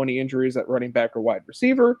handle any injuries at running back or wide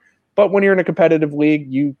receiver. But when you're in a competitive league,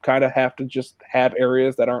 you kind of have to just have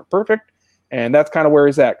areas that aren't perfect. And that's kind of where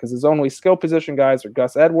he's at because his only skill position guys are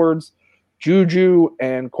Gus Edwards, Juju,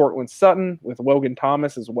 and Cortland Sutton with Logan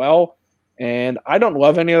Thomas as well. And I don't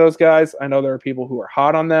love any of those guys. I know there are people who are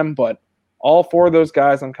hot on them, but all 4 of those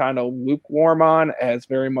guys I'm kind of lukewarm on as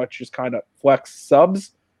very much just kind of flex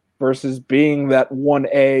subs versus being that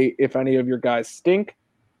 1A if any of your guys stink.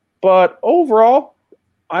 But overall,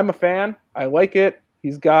 I'm a fan. I like it.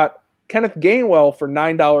 He's got Kenneth Gainwell for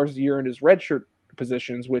 $9 a year in his redshirt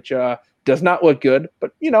positions, which does not look good.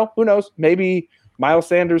 But, who knows? Maybe Miles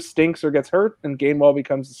Sanders stinks or gets hurt and Gainwell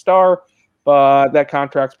becomes a star. But that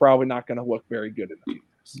contract's probably not going to look very good in the future.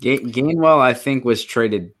 Gainwell, I think, was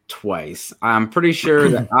traded twice. I'm pretty sure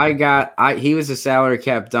that he was a salary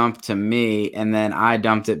cap dump to me, and then I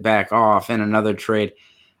dumped it back off in another trade.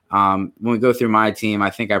 When we go through my team, I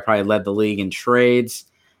think I probably led the league in trades.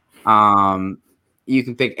 You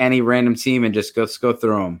can pick any random team and just go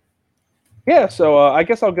through them. Yeah, so I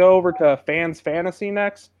guess I'll go over to Fans Fantasy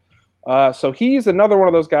next. So he's another one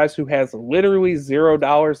of those guys who has literally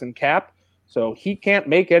 $0 in cap. So he can't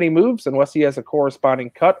make any moves unless he has a corresponding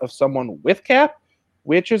cut of someone with cap,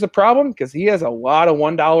 which is a problem because he has a lot of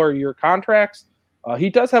 $1 a year contracts. He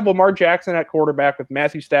does have Lamar Jackson at quarterback with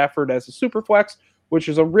Matthew Stafford as a super flex, which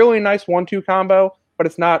is a really nice 1-2 combo, but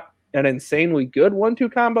it's not an insanely good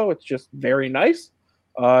 1-2 combo. It's just very nice.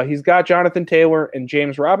 He's got Jonathan Taylor and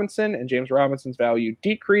James Robinson, and James Robinson's value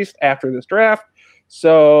decreased after this draft.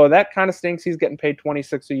 So that kind of stinks. He's getting paid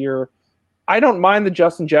 $26 a year. I don't mind the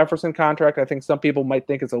Justin Jefferson contract. I think some people might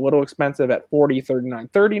think it's a little expensive at $40,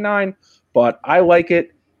 $39, $39, but I like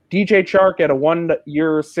it. DJ Chark at a 1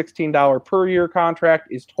 year, $16 per year contract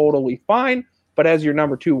is totally fine, but as your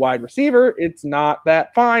number 2 wide receiver, it's not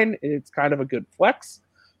that fine. It's kind of a good flex,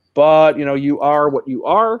 but you are what you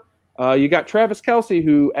are. You got Travis Kelce,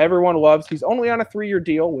 who everyone loves. He's only on a 3-year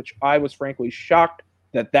deal, which I was frankly shocked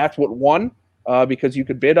that that's what won. Because you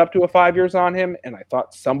could bid up to 5 years on him, and I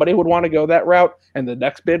thought somebody would want to go that route, and the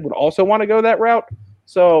next bid would also want to go that route.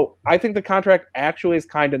 So I think the contract actually is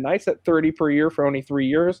kind of nice at $30 per year for only 3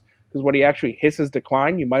 years, because when he actually hits his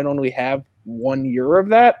decline, you might only have 1 year of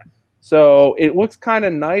that. So it looks kind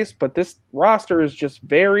of nice, but this roster is just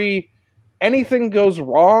anything goes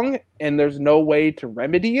wrong, and there's no way to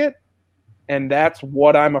remedy it. And that's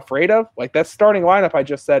what I'm afraid of. Like, that starting lineup I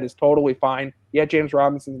just said is totally fine. Yeah, James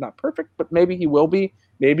Robinson's not perfect, but maybe he will be.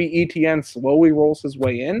 Maybe ETN slowly rolls his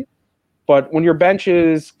way in. But when your bench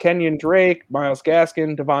is Kenyon Drake, Myles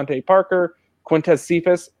Gaskin, Devontae Parker, Quintez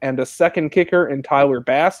Cephas, and a second kicker in Tyler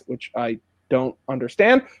Bass, which I don't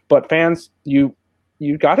understand, but fans, you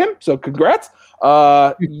got him, so congrats.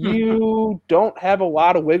 You don't have a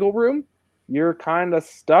lot of wiggle room. You're kind of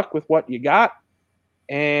stuck with what you got.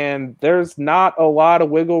 And there's not a lot of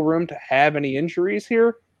wiggle room to have any injuries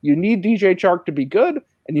here. You need DJ Chark to be good,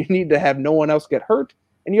 and you need to have no one else get hurt.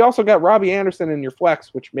 And you also got Robbie Anderson in your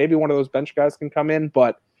flex, which maybe one of those bench guys can come in,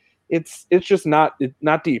 but it's just not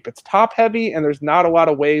deep. It's top heavy, and there's not a lot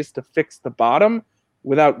of ways to fix the bottom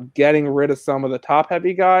without getting rid of some of the top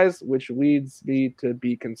heavy guys, which leads me to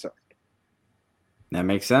be concerned. That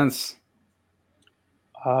makes sense.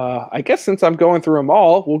 I guess since I'm going through them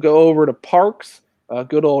all, we'll go over to Parks.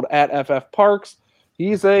 Good old at FF Parks.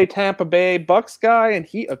 He's a Tampa Bay Bucks guy, and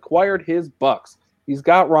he acquired his Bucks. He's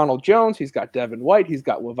got Ronald Jones. He's got Devin White. He's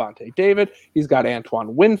got Levante David. He's got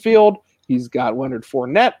Antoine Winfield. He's got Leonard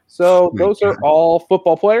Fournette. So those are all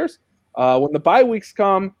football players. When the bye weeks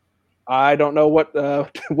come, I don't know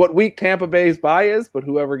what week Tampa Bay's bye is, but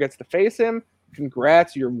whoever gets to face him,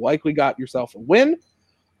 congrats. You're likely got yourself a win.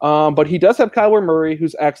 But he does have Kyler Murray,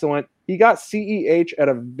 who's excellent. He got CEH at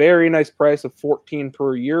a very nice price of $14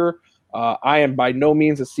 per year. I am by no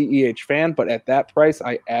means a CEH fan, but at that price,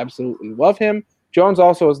 I absolutely love him. Jones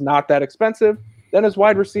also is not that expensive. Then as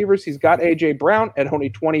wide receivers, he's got A.J. Brown at only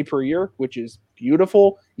 $20 per year, which is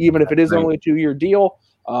beautiful, even if it is only a 2-year deal.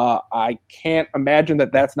 I can't imagine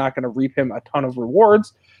that that's not going to reap him a ton of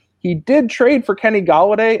rewards. He did trade for Kenny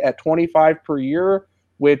Golladay at $25 per year,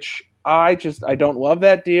 which I don't love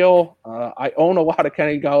that deal. I own a lot of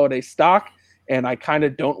Kenny Golladay stock, and I kind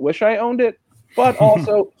of don't wish I owned it. But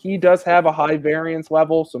also, he does have a high variance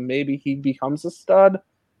level, so maybe he becomes a stud.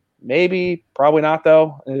 Maybe, probably not,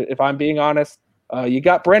 though, if I'm being honest. You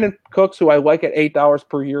got Brandon Cooks, who I like at $8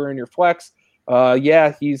 per year in your flex.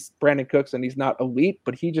 Yeah, he's Brandon Cooks, and he's not elite,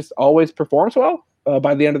 but he just always performs well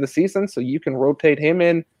by the end of the season, so you can rotate him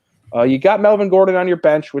in. You got Melvin Gordon on your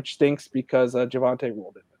bench, which stinks because Javonte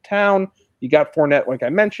rolled into town. You got Fournette, like I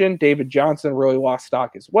mentioned. David Johnson really lost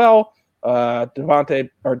stock as well.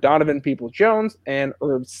 Donovan Peoples-Jones and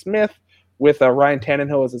Irv Smith with Ryan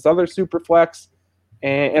Tannehill as his other super flex.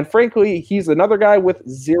 And frankly, he's another guy with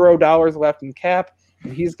 $0 left in cap.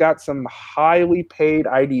 And he's got some highly paid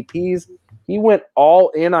IDPs. He went all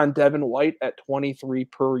in on Devin White at $23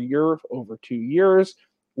 per year over 2 years,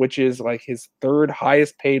 which is like his third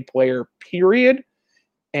highest paid player, period.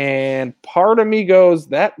 And part of me goes,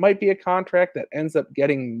 that might be a contract that ends up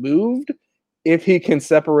getting moved if he can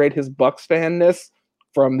separate his Bucks fanness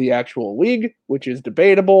from the actual league, which is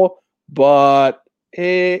debatable, but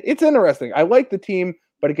it's interesting. I like the team,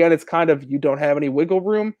 but again, it's kind of you don't have any wiggle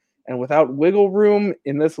room. And without wiggle room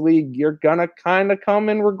in this league, you're going to kind of come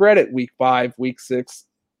and regret it week 5, week 6,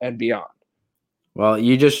 and beyond. Well,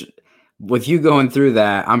 with you going through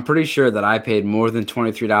that, I'm pretty sure that I paid more than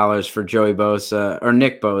 $23 for Joey Bosa or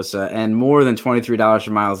Nick Bosa and more than $23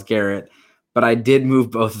 for Myles Garrett. But I did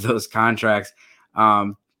move both of those contracts.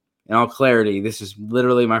 In all clarity, this is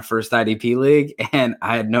literally my first IDP league, and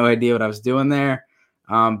I had no idea what I was doing there.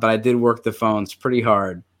 But I did work the phones pretty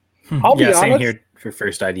hard. I'll be honest, same here for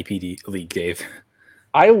first IDP league, Dave.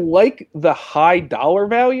 I like the high dollar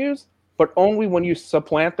values, but only when you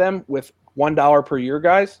supplant them with $1 per year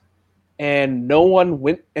guys. And no one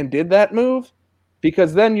went and did that move,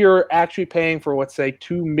 because then you're actually paying for, let's say,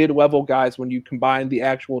 2 mid-level guys when you combine the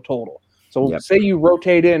actual total. So say you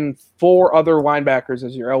rotate in 4 other linebackers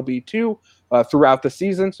as your LB2 throughout the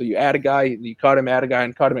season. So you add a guy, you cut him, add a guy,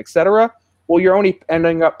 and cut him, etc. Well, you're only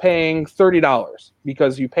ending up paying $30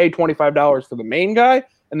 because you pay $25 for the main guy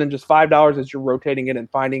and then just $5 as you're rotating in and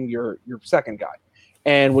finding your second guy.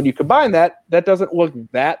 And when you combine that, that doesn't look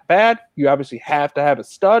that bad. You obviously have to have a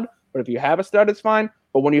stud, but if you have a stud, it's fine.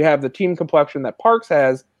 But when you have the team complexion that Parks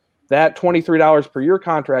has, that $23 per year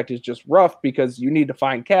contract is just rough because you need to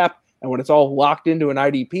find cap. And when it's all locked into an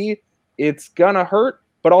IDP, it's going to hurt.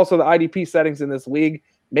 But also the IDP settings in this league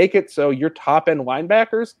make it so your top-end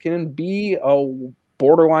linebackers can be a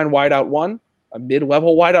borderline wideout 1, a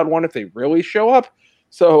mid-level wideout 1 if they really show up.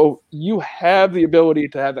 So you have the ability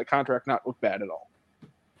to have that contract not look bad at all.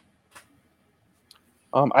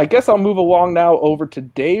 I guess I'll move along now over to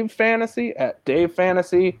Dave Fantasy. At Dave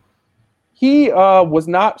Fantasy, he was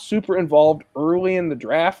not super involved early in the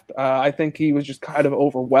draft. I think he was just kind of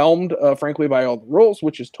overwhelmed, frankly, by all the rules,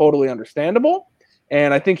 which is totally understandable.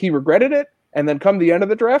 And I think he regretted it. And then come the end of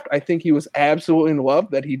the draft, I think he was absolutely in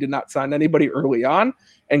love that he did not sign anybody early on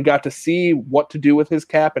and got to see what to do with his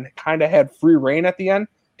cap and kind of had free reign at the end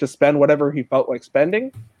to spend whatever he felt like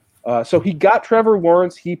spending. So he got Trevor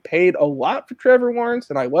Lawrence. He paid a lot for Trevor Lawrence,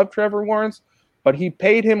 and I love Trevor Lawrence, but he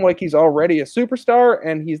paid him like he's already a superstar,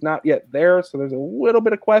 and he's not yet there, so there's a little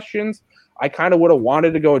bit of questions. I kind of would have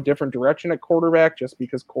wanted to go a different direction at quarterback just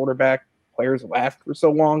because quarterback players last for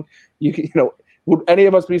so long. You know, would any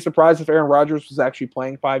of us be surprised if Aaron Rodgers was actually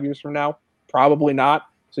playing 5 years from now? Probably not.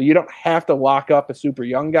 So you don't have to lock up a super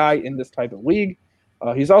young guy in this type of league.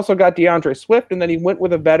 He's also got DeAndre Swift, and then he went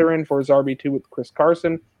with a veteran for his RB2 with Chris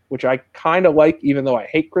Carson, which I kind of like, even though I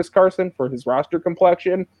hate Chris Carson for his roster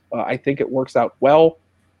complexion. I think it works out well.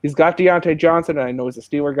 He's got Deontay Johnson, and I know he's a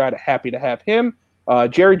Steeler guy. Happy to have him.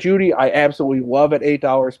 Jerry Jeudy, I absolutely love at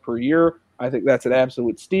 $8 per year. I think that's an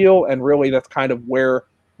absolute steal, and really that's kind of where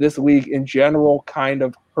this league in general kind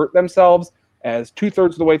of hurt themselves, as 2/3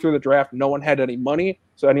 of the way through the draft, no one had any money.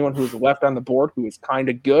 So anyone who was left on the board who was kind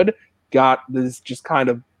of good got this just kind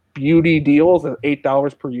of beauty deals at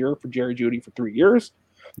 $8 per year for Jerry Jeudy for 3 years.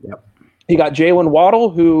 Yep. He got Jalen Waddle,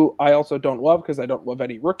 who I also don't love because I don't love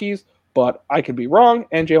any rookies, but I could be wrong,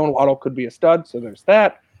 and Jalen Waddle could be a stud, so there's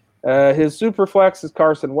that. His super flex is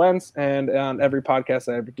Carson Wentz, and on every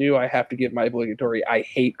podcast I ever do, I have to give my obligatory I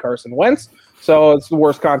hate Carson Wentz. So it's the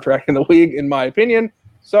worst contract in the league, in my opinion.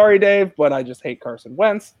 Sorry, Dave, but I just hate Carson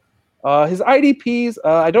Wentz. His IDPs,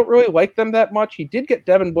 I don't really like them that much. He did get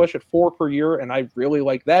Devin Bush at $4 per year, and I really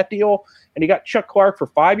like that deal. And he got Chuck Clark for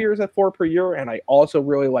 5 years at $4 per year, and I also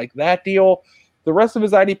really like that deal. The rest of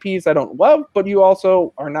his IDPs I don't love, but you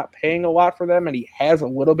also are not paying a lot for them, and he has a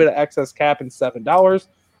little bit of excess cap in $7,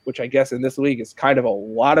 which I guess in this league is kind of a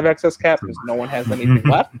lot of excess cap because no one has anything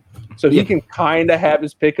left. So he can kind of have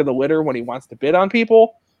his pick of the litter when he wants to bid on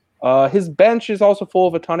people. His bench is also full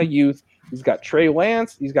of a ton of youth. He's got Trey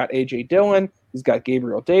Lance. He's got A.J. Dillon. He's got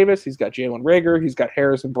Gabriel Davis. He's got Jalen Reagor. He's got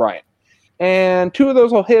Harrison Bryant. And 2 of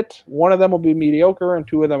those will hit. 1 of them will be mediocre, and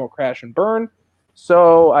 2 of them will crash and burn.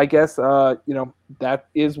 So I guess, that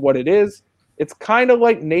is what it is. It's kind of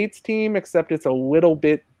like Nate's team, except it's a little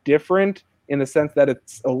bit different in the sense that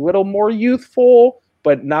it's a little more youthful,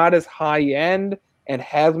 but not as high-end and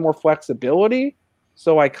has more flexibility.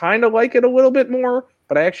 So I kind of like it a little bit more,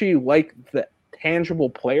 but I actually like the tangible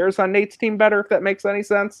players on Nate's team better, if that makes any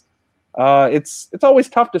sense. It's always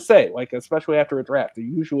tough to say, like especially after a draft. They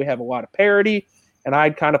usually have a lot of parity, and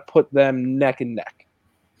I'd kind of put them neck and neck.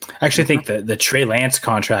 I actually think the Trey Lance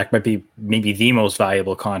contract might be maybe the most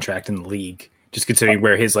valuable contract in the league, just considering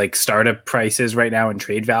where his like startup price is right now and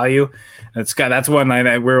trade value. That's one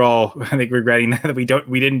that we're all, I think, regretting that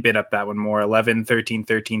we didn't bid up that one more. 11, 13,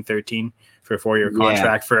 13, 13 for a 4-year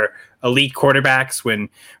contract for elite quarterbacks when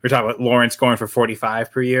we're talking about Lawrence going for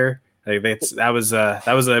 45 per year. Like that was a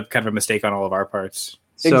kind of a mistake on all of our parts.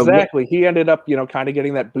 So, exactly. He ended up, kind of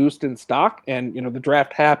getting that boost in stock, and the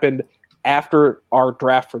draft happened after our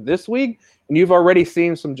draft for this week, and you've already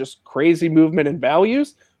seen some just crazy movement in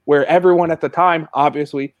values where everyone at the time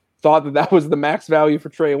obviously thought that was the max value for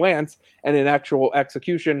Trey Lance, and in actual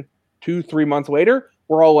execution 2-3 months later,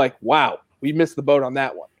 we're all like, wow, we missed the boat on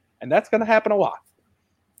that one. And that's going to happen a lot.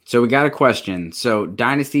 So we got a question. So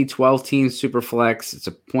Dynasty 12-team Superflex, it's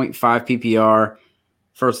a 0.5 PPR.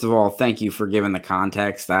 First of all, thank you for giving the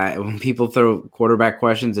context. When people throw quarterback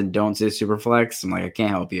questions and don't say Superflex, I'm like, I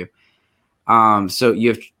can't help you. So you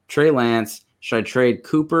have Trey Lance. Should I trade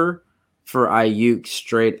Cooper for Ayuk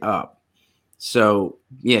straight up? So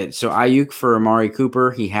Ayuk for Amari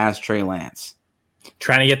Cooper, he has Trey Lance.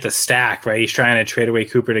 Trying to get the stack, right? He's trying to trade away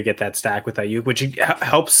Cooper to get that stack with Ayuk, which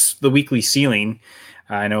helps the weekly ceiling.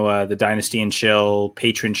 I know the Dynasty and Chill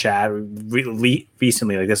patron chat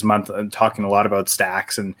recently, like this month, talking a lot about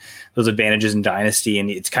stacks and those advantages in Dynasty.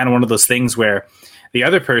 And it's kind of one of those things where the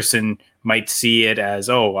other person might see it as,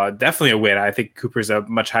 definitely a win. I think Cooper's a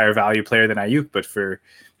much higher value player than Ayuk, but for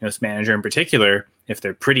this manager in particular, if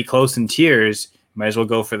they're pretty close in tiers, you might as well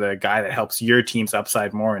go for the guy that helps your team's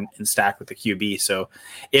upside more and stack with the QB. So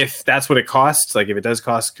if that's what it costs, like if it does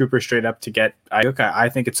cost Cooper straight up to get Ayuk, I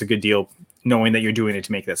think it's a good deal knowing that you're doing it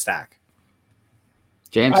to make that stack.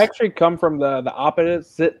 James? I actually come from the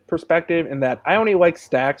opposite perspective in that I only like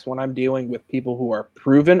stacks when I'm dealing with people who are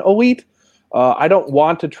proven elite. I don't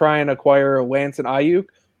want to try and acquire Lance and Ayuk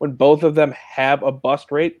when both of them have a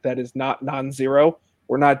bust rate that is not non-zero.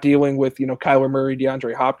 We're not dealing with, Kyler Murray,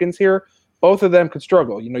 DeAndre Hopkins here. Both of them could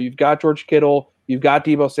struggle. You've got George Kittle, you've got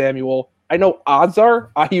Deebo Samuel. I know odds are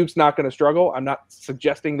Ayuk's not going to struggle. I'm not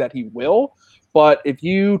suggesting that he will. But if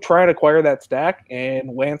you try and acquire that stack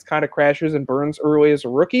and Lance kind of crashes and burns early as a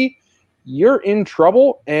rookie, you're in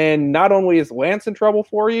trouble. And not only is Lance in trouble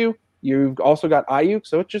for you, you've also got Ayuk.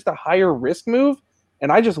 So it's just a higher risk move.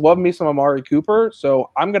 And I just love me some Amari Cooper. So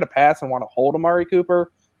I'm going to pass and want to hold Amari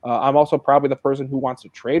Cooper. I'm also probably the person who wants to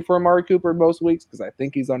trade for Amari Cooper most weeks because I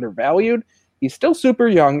think he's undervalued. He's still super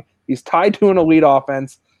young. He's tied to an elite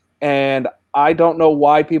offense. And I don't know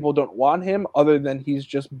why people don't want him other than he's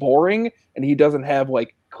just boring and he doesn't have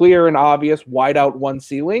like clear and obvious wide out one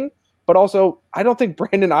ceiling. But also, I don't think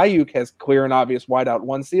Brandon Ayuk has clear and obvious wide out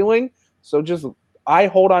one ceiling. So I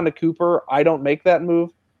hold on to Cooper. I don't make that move.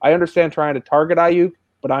 I understand trying to target Ayuk,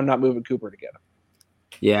 but I'm not moving Cooper to get him.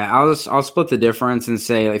 Yeah, I'll split the difference and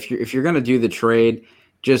say if you're going to do the trade,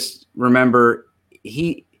 just remember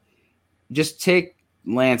just take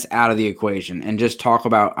Lance out of the equation and just talk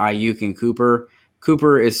about Ayuk and Cooper.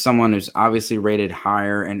 Cooper is someone who's obviously rated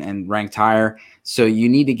higher and ranked higher, so you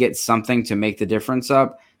need to get something to make the difference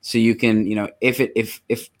up. So you can,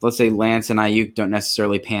 if let's say Lance and Ayuk don't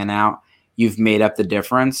necessarily pan out, you've made up the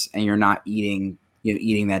difference and you're not eating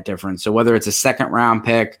that difference. So whether it's a second round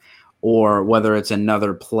pick or whether it's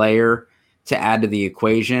another player to add to the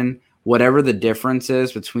equation, whatever the difference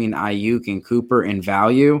is between Ayuk and Cooper in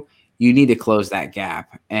value, you need to close that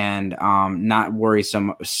gap and not worry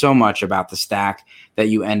so much about the stack that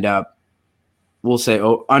you end up, we'll say,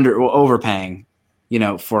 overpaying,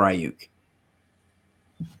 for Ayuk.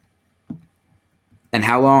 And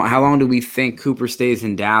how long do we think Cooper stays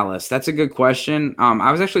in Dallas? That's a good question.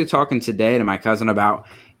 I was actually talking today to my cousin about,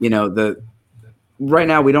 right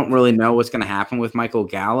now we don't really know what's going to happen with Michael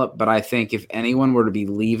Gallup, but I think if anyone were to be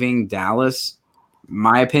leaving Dallas,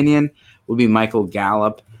 my opinion would be Michael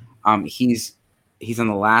Gallup. He's on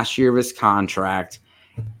the last year of his contract.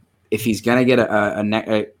 If he's going to get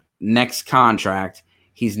a next contract,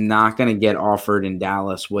 he's not going to get offered in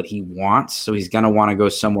Dallas what he wants. So he's going to want to go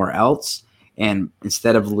somewhere else. And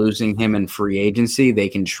instead of losing him in free agency, they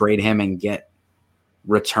can trade him and get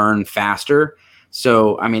return faster.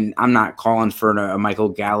 So, I'm not calling for a Michael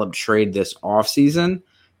Gallup trade this offseason,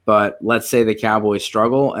 but let's say the Cowboys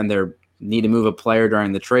struggle and they need to move a player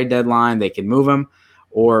during the trade deadline. They can move him.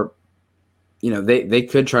 Or, they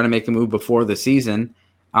could try to make a move before the season,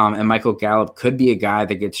 and Michael Gallup could be a guy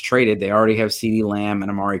that gets traded. They already have CeeDee Lamb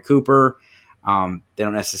and Amari Cooper. They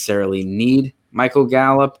don't necessarily need Michael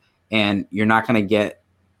Gallup, and you're not going to get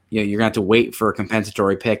you're going to have to wait for a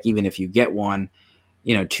compensatory pick, even if you get one,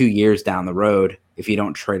 2 years down the road if you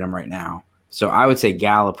don't trade him right now. So I would say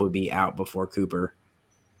Gallup would be out before Cooper.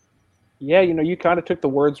 Yeah, you kind of took the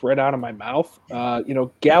words right out of my mouth.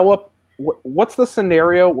 Gallup, what's the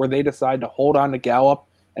scenario where they decide to hold on to Gallup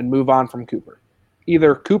and move on from Cooper?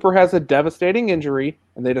 Either Cooper has a devastating injury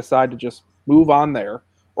and they decide to just move on there,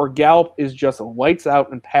 or Gallup is just lights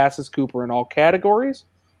out and passes Cooper in all categories,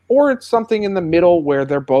 or it's something in the middle where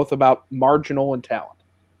they're both about marginal in talent.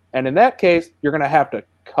 And in that case, you're going to have to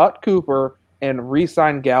cut Cooper and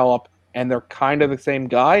re-sign Gallup, and they're kind of the same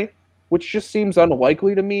guy, which just seems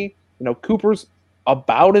unlikely to me. Cooper's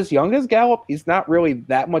about as young as Gallup. He's not really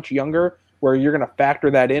that much younger where you're going to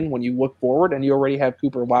factor that in when you look forward, and you already have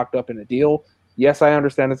Cooper locked up in a deal. Yes, I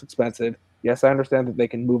understand it's expensive. Yes, I understand that they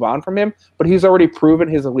can move on from him, but he's already proven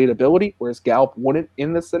his elite ability, whereas Gallup wouldn't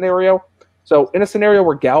in this scenario. So in a scenario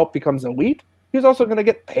where Gallup becomes elite, he's also going to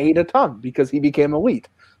get paid a ton because he became elite.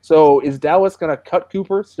 So is Dallas going to cut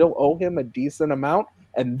Cooper, still owe him a decent amount,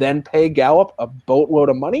 and then pay Gallup a boatload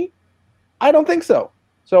of money? I don't think so.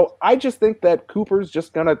 So I just think that Cooper's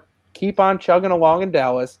just going to keep on chugging along in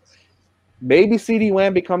Dallas. Maybe CeeDee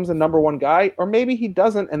Lamb becomes a number one guy, or maybe he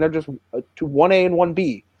doesn't, and they're just to 1A and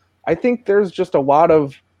 1B. I think there's just a lot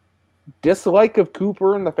of dislike of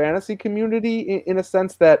Cooper in the fantasy community in a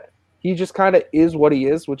sense that he just kind of is what he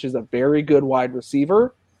is, which is a very good wide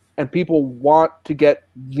receiver, and people want to get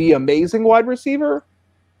the amazing wide receiver,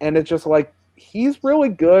 and it's just like, he's really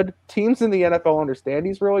good. Teams in the NFL understand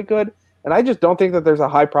he's really good, and I just don't think that there's a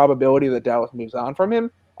high probability that Dallas moves on from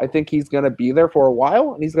him. I think he's going to be there for a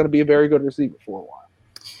while, and he's going to be a very good receiver for a while.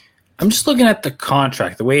 I'm just looking at the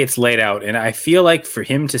contract, the way it's laid out, and I feel like for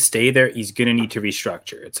him to stay there, he's going to need to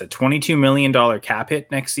restructure. It's a $22 million cap hit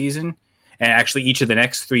next season, and actually each of the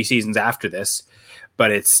next 3 seasons after this, but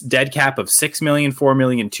it's dead cap of $6 million, $4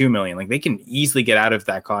 million, $2 million. Like, they can easily get out of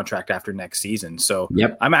that contract after next season. So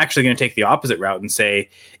I'm actually going to take the opposite route and say,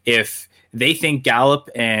 if they think Gallup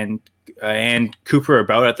and Cooper are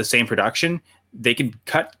about at the same production, they can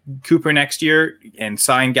cut Cooper next year and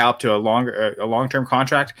sign Gallup to a long-term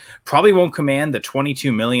contract. Probably won't command the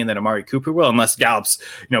 $22 million that Amari Cooper will, unless Gallup's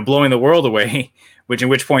blowing the world away. In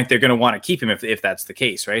which point they're going to want to keep him if that's the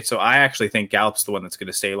case, right? So I actually think Gallup's the one that's going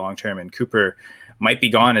to stay long-term, and Cooper might be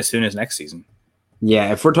gone as soon as next season.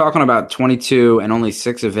 Yeah, if we're talking about 22 and only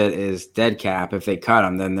 6 of it is dead cap, if they cut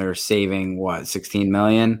him, then they're saving what, $16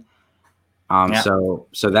 million. So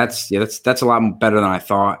that's a lot better than I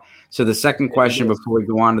thought. So the second question before we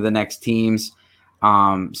go on to the next teams,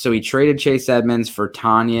 so he traded Chase Edmonds for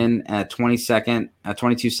Tanyan at 22nd,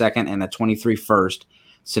 and a 23 first.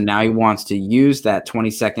 So now he wants to use that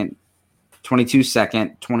 22nd,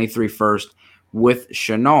 23 first with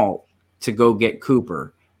Shenault to go get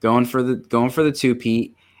Cooper, going for the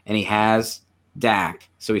two-peat, and he has Dak.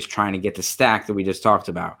 So he's trying to get the stack that we just talked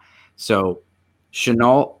about. So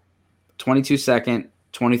Shenault, 22nd,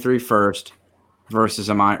 23 first versus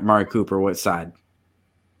Amari Cooper. What side?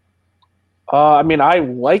 I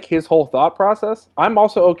like his whole thought process. I'm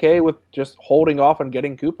also okay with just holding off on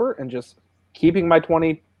getting Cooper and just keeping my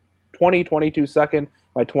 22 second,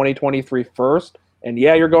 my 2023 first. And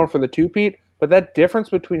yeah, you're going for the two-peat, but that difference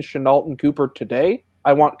between Shenault and Cooper today,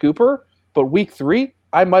 I want Cooper, but week 3,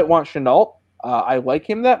 I might want Shenault. I like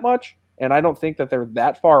him that much, and I don't think that they're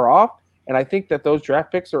that far off. And I think that those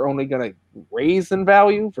draft picks are only going to raise in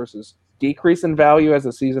value versus decrease in value as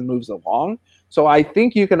the season moves along. So I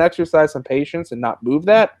think you can exercise some patience and not move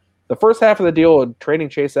that. The first half of the deal of trading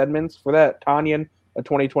Chase Edmonds for that Tanyan, a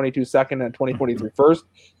 2022 second and a 2023 first,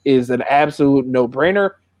 is an absolute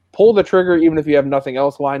no-brainer. Pull the trigger even if you have nothing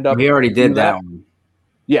else lined up. We already did that one.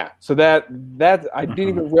 Yeah, so that I didn't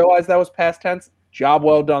even realize that was past tense. Job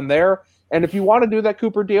well done there. And if you want to do that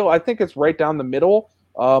Cooper deal, I think it's right down the middle.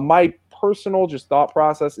 My personal just thought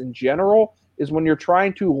process in general is when you're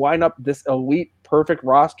trying to line up this elite perfect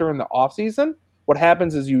roster in the offseason, what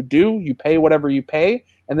happens is you pay whatever you pay,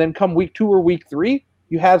 and then come week 2 or week 3,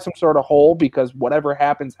 you have some sort of hole because whatever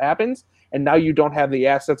happens, and now you don't have the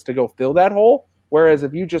assets to go fill that hole. Whereas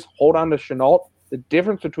if you just hold on to Shenault, the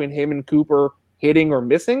difference between him and Cooper hitting or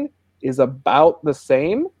missing is about the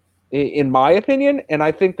same, in my opinion, and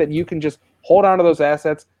I think that you can just hold on to those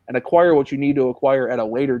assets and acquire what you need to acquire at a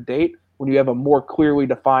later date when you have a more clearly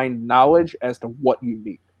defined knowledge as to what you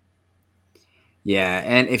need. Yeah,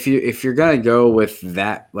 and if you're gonna go with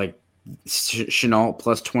that, like Shenault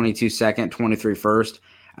plus 22 second, 23 first,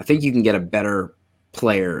 I think you can get a better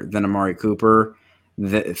player than Amari Cooper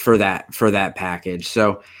for that package.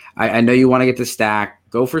 So I know you want to get the stack.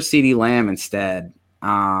 Go for CeeDee Lamb instead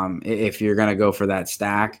if you're gonna go for that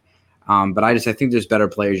stack. But I think there's better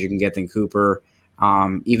players you can get than Cooper.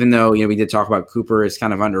 Even though we did talk about Cooper is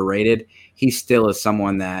kind of underrated, he still is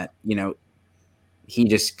someone that he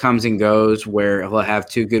just comes and goes, where he'll have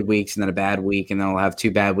 2 good weeks and then a bad week, and then he'll have 2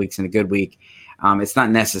 bad weeks and a good week. It's not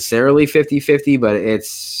necessarily 50-50, but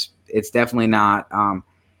it's definitely not.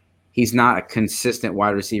 He's not a consistent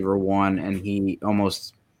wide receiver 1, and he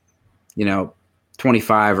almost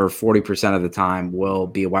 25 or 40% of the time will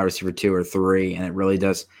be a wide receiver 2 or 3, and it really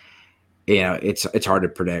does. It's hard to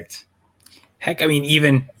predict. Heck, I mean,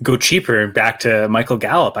 even go cheaper back to Michael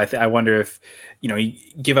Gallup. I wonder if, you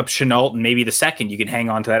give up Chenault and maybe the second, you can hang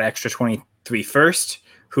on to that extra 23 first,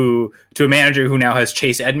 who to a manager who now has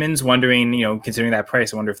Chase Edmonds, wondering, considering that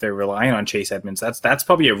price, I wonder if they're relying on Chase Edmonds. That's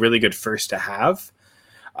probably a really good first to have.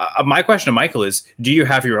 My question to Michael is, do you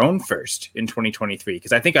have your own first in 2023?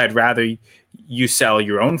 Because I think I'd rather you sell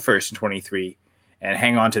your own first in 23 and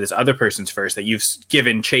hang on to this other person's first that you've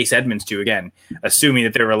given Chase Edmonds to, again, assuming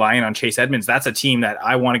that they're relying on Chase Edmonds. That's a team that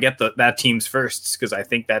I want to get that team's firsts, because I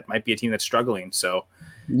think that might be a team that's struggling. So,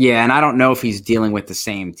 yeah, and I don't know if he's dealing with the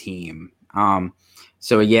same team.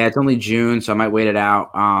 So, yeah, it's only June, so I might wait it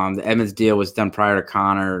out. The Edmonds deal was done prior to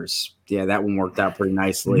Connor's. Yeah, that one worked out pretty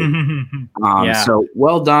nicely. So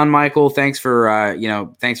well done, Michael. Thanks for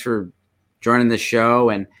joining the show.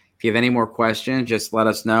 And if you have any more questions, just let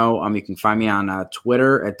us know. You can find me on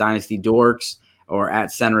Twitter at Dynasty Dorks, or at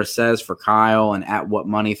Senra Says for Kyle, and at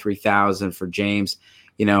WhatMoney3000 for James.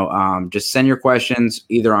 Just send your questions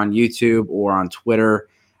either on YouTube or on Twitter.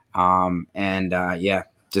 I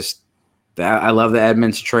love the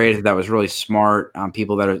Edmonds trade. That was really smart.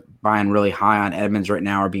 People that are buying really high on Edmonds right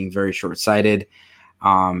now are being very short-sighted.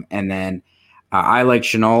 And then I like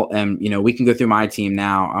Chenault, and we can go through my team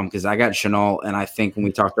now because I got Chenault, and I think when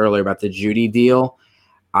we talked earlier about the Judy deal,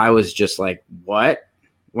 I was just like, what?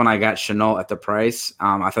 When I got Chenault at the price,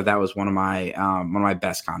 I thought that was one of my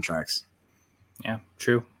best contracts. Yeah,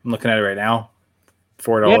 true. I'm looking at it right now.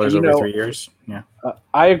 $4 over 3 years. Yeah,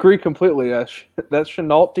 I agree completely. That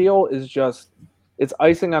Chenault deal is it's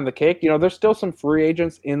icing on the cake. There's still some free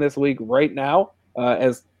agents in this league right now,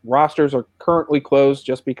 as rosters are currently closed,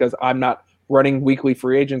 just because I'm not running weekly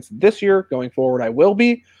free agents this year. Going forward, I will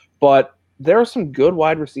be. But there are some good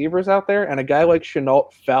wide receivers out there, and a guy like Chenault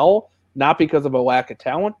fell not because of a lack of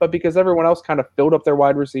talent, but because everyone else kind of filled up their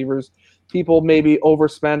wide receivers. People maybe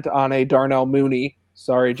overspent on a Darnell Mooney.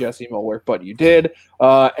 Sorry, Jesse Moeller, but you did.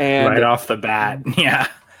 And right off the bat, yeah.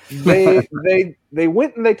 they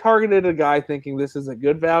went and they targeted a guy thinking this is a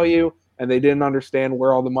good value, and they didn't understand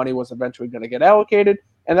where all the money was eventually going to get allocated.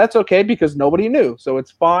 And that's okay because nobody knew. So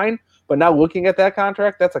it's fine. But now looking at that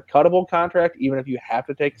contract, that's a cuttable contract, even if you have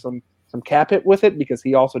to take some cap hit with it, because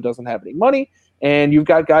he also doesn't have any money. And you've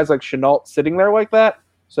got guys like Chenault sitting there like that.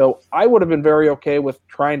 So I would have been very okay with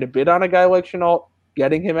trying to bid on a guy like Chenault,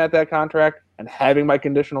 getting him at that contract, and having my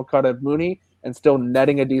conditional cut of Mooney and still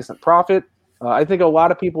netting a decent profit. I think a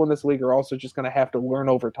lot of people in this league are also just going to have to learn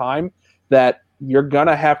over time that you're going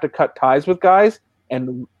to have to cut ties with guys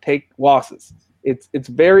and take losses. It's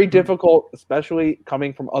very difficult, especially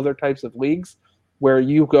coming from other types of leagues, where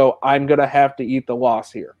you go, I'm going to have to eat the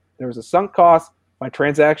loss here. There was a sunk cost. My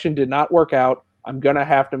transaction did not work out. I'm going to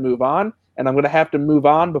have to move on, and I'm going to have to move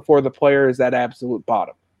on before the player is at absolute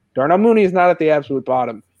bottom. Darnell Mooney is not at the absolute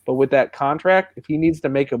bottom, but with that contract, if he needs to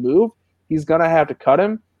make a move, he's going to have to cut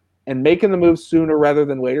him, and making the move sooner rather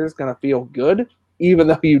than later is going to feel good, even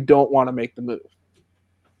though you don't want to make the move.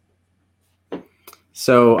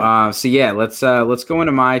 So yeah, let's go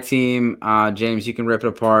into my team. James, you can rip it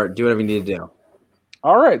apart. Do whatever you need to do.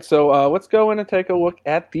 All right, so let's go in and take a look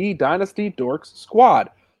at the Dynasty Dorks squad.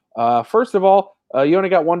 First of all, you only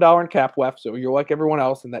got $1 in cap left, so you're like everyone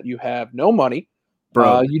else in that you have no money.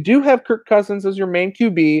 You do have Kirk Cousins as your main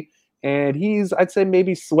QB, and he's, I'd say,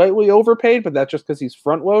 maybe slightly overpaid, but that's just because he's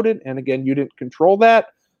front-loaded, and again, you didn't control that,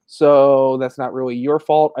 so that's not really your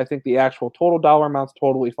fault. I think the actual total dollar amount's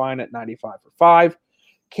totally fine at $95 for 5.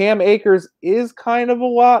 Cam Akers is kind of a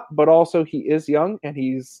lot, but also he is young, and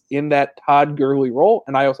he's in that Todd Gurley role,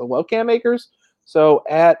 and I also love Cam Akers, so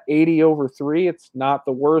at 80 over 3, it's not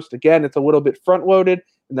the worst. Again, it's a little bit front-loaded,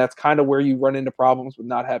 and that's kind of where you run into problems with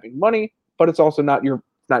not having money, but it's also not your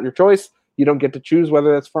choice. You don't get to choose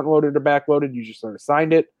whether that's front-loaded or back-loaded. You just sort of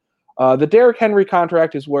signed it. The Derrick Henry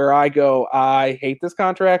contract is where I go, I hate this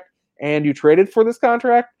contract, and you traded for this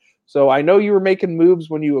contract. So I know you were making moves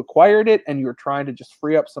when you acquired it, and you were trying to just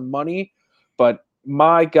free up some money. But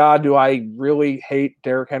my God, do I really hate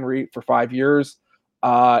Derrick Henry for 5 years.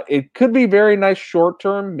 It could be very nice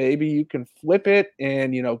short-term. Maybe you can flip it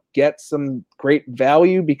and, get some great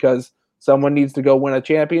value because someone needs to go win a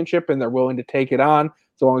championship and they're willing to take it on.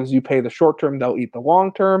 So long as you pay the short term, they'll eat the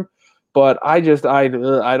long term. But I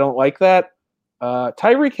don't like that.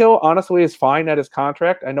 Tyreek Hill, honestly, is fine at his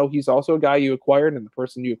contract. I know he's also a guy you acquired, and the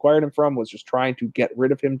person you acquired him from was just trying to get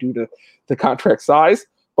rid of him due to the contract size.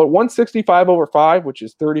 But 165 over 5, which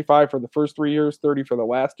is 35 for the first 3 years, 30 for the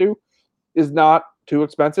last 2, is not too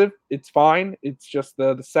expensive. It's fine. It's just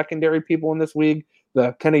the secondary people in this league,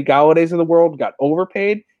 the Kenny Gallaudays of the world, got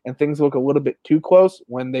overpaid, and things look a little bit too close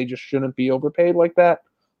when they just shouldn't be overpaid like that.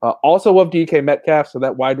 Also love DK Metcalf, so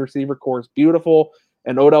that wide receiver core is beautiful.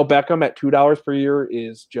 And Odell Beckham at $2 per year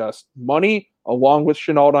is just money, along with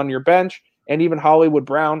Chenault on your bench. And even Hollywood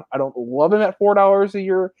Brown. I don't love him at $4 a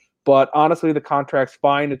year, but honestly, the contract's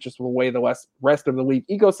fine. It's just the way the rest of the league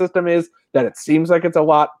ecosystem is, that it seems like it's a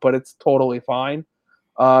lot, but it's totally fine.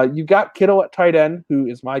 You got Kittle at tight end, who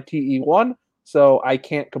is my TE1, so I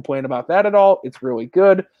can't complain about that at all. It's really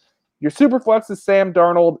good. Your super flex is Sam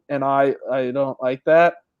Darnold, and I don't like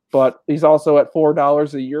that, but he's also at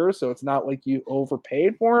 $4 a year, so it's not like you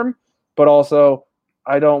overpaid for him. But also,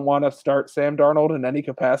 I don't want to start Sam Darnold in any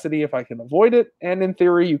capacity if I can avoid it, and in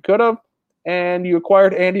theory, you could have. And you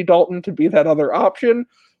acquired Andy Dalton to be that other option,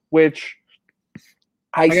 which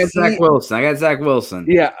I got Zach Wilson.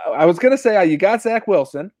 Yeah, I was going to say you got Zach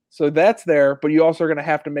Wilson, so that's there, but you also are going to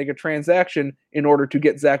have to make a transaction in order to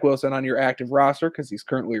get Zach Wilson on your active roster because he's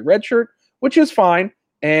currently a redshirt, which is fine.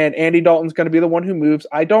 And Andy Dalton's going to be the one who moves.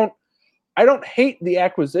 I don't hate the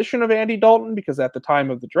acquisition of Andy Dalton because at the time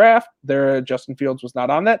of the draft, Justin Fields was not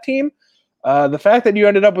on that team. The fact that you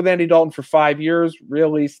ended up with Andy Dalton for 5 years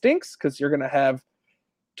really stinks because you're going to have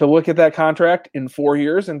to look at that contract in 4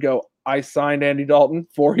 years and go, I signed Andy Dalton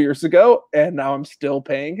 4 years ago, and now I'm still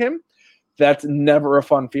paying him. That's never a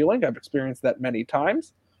fun feeling. I've experienced that many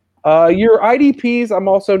times. Your IDPs, I'm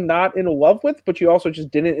also not in love with, but you also just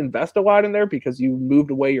didn't invest a lot in there because you moved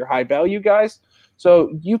away your high-value guys.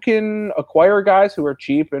 So you can acquire guys who are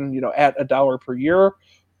cheap and at $1 per year,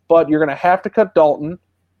 but you're going to have to cut Dalton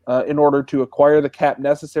in order to acquire the cap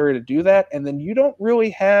necessary to do that. And then you don't really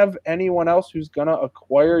have anyone else who's going to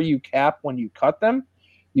acquire you cap when you cut them.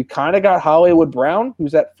 You kind of got Hollywood Brown,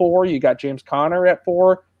 who's at $4. You got James Conner at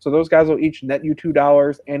 $4. So those guys will each net you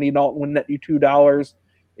 $2. Andy Dalton would net you $2.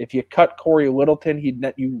 If you cut Corey Littleton, he'd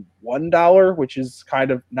net you $1, which is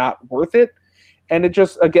kind of not worth it. And it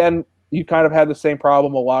just, again, you kind of have the same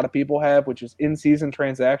problem a lot of people have, which is in-season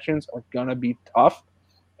transactions are going to be tough,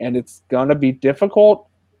 and it's going to be difficult.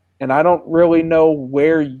 And I don't really know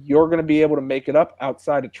where you're going to be able to make it up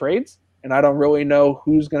outside of trades. And I don't really know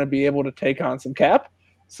who's going to be able to take on some cap.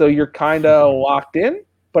 So you're kind of locked in.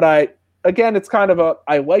 But it's kind of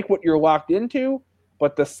I like what you're locked into.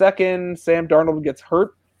 But the second Sam Darnold gets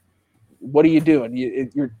hurt, what are you doing?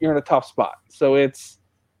 You're in a tough spot. So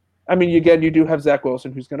you do have Zach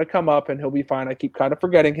Wilson who's going to come up and he'll be fine. I keep kind of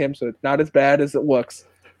forgetting him, so it's not as bad as it looks.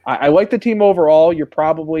 I like the team overall. You're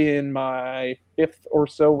probably in my 5th or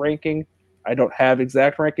so ranking. I don't have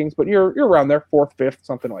exact rankings, but you're around there, 4th, 5th,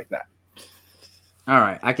 something like that. All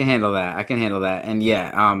right, I can handle that. And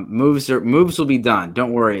yeah, moves will be done.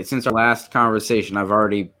 Don't worry. Since our last conversation, I've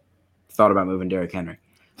already thought about moving Derrick Henry.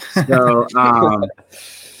 So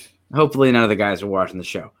hopefully none of the guys are watching the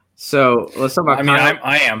show. So let's talk about.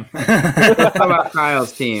 I am. Let's talk about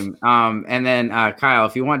Kyle's team. And then Kyle,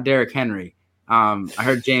 if you want Derrick Henry. I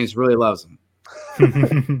heard James really loves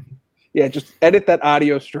him. Yeah, just edit that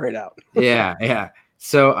audio straight out. Yeah.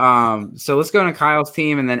 So let's go to Kyle's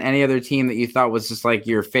team, and then any other team that you thought was just like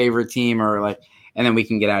your favorite team, and then we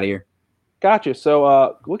can get out of here. Gotcha.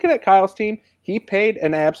 So looking at Kyle's team, he paid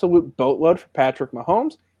an absolute boatload for Patrick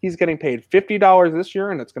Mahomes. He's getting paid $50 this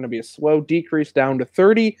year, and it's going to be a slow decrease down to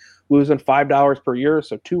 $30, losing $5 per year,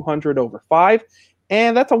 so $200 over 5,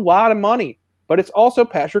 and that's a lot of money. But it's also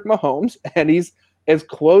Patrick Mahomes, and he's as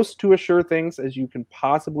close to a sure things as you can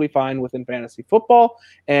possibly find within fantasy football.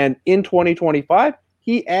 And in 2025,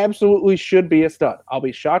 he absolutely should be a stud. I'll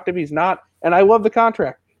be shocked if he's not. And I love the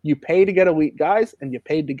contract. You pay to get elite guys, and you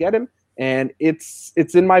paid to get him, and it's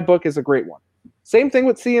in my book as a great one. Same thing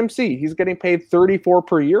with CMC. He's getting paid $34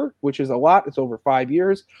 per year, which is a lot. It's over 5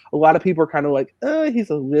 years. A lot of people are kind of like,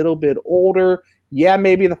 he's a little bit older. Yeah,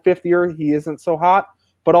 maybe the 5th year he isn't so hot.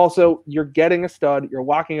 But also, you're getting a stud, you're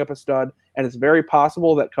locking up a stud, and it's very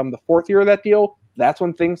possible that come the 4th year of that deal, that's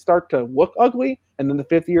when things start to look ugly, and then the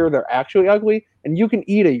 5th year, they're actually ugly, and you can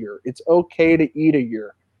eat a year. It's okay to eat a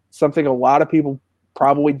year. Something a lot of people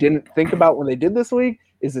probably didn't think about when they did this league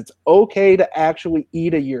is it's okay to actually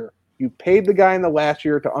eat a year. You paid the guy in the last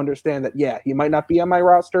year to understand that, yeah, he might not be on my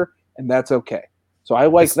roster, and that's okay. So I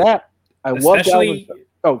like that. I love Dalvin.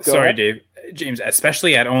 Oh, sorry, ahead. Dave. James,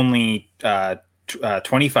 especially at only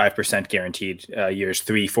 25% guaranteed years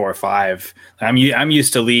 3, 4, 5. I'm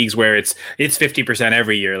used to leagues where it's 50%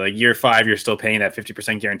 every year. Like year 5, you're still paying that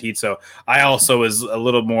 50% guaranteed. So I also was a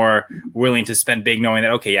little more willing to spend big, knowing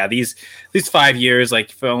that these 5 years, like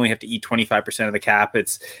if I only have to eat 25% of the cap,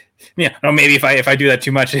 it's maybe if I do that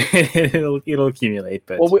too much, it'll accumulate.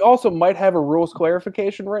 But we also might have a rules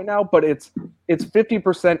clarification right now, but it's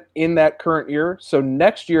 50% in that current year. So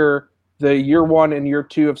next year, the year 1 and year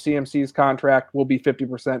 2 of CMC's contract will be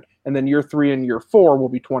 50%, and then year 3 and year 4 will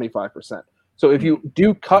be 25%. So if you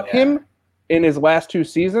do cut him in his last 2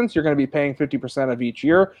 seasons, you're going to be paying 50% of each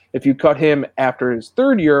year. If you cut him after his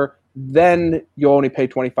 3rd year, then you'll only pay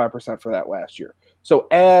 25% for that last year. So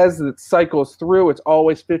as it cycles through, it's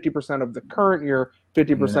always 50% of the current year,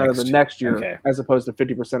 50% of the next year, as opposed to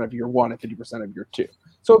 50% of year 1 and 50% of year 2.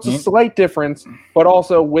 So it's a slight difference, but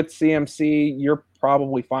also with CMC, you're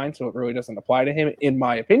probably fine, so it really doesn't apply to him, in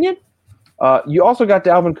my opinion. You also got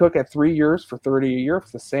Dalvin Cook at 3 years for $30 a year.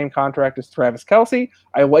 It's the same contract as Travis Kelce.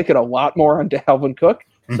 I like it a lot more on Dalvin Cook,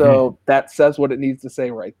 so that says what it needs to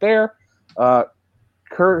say right there.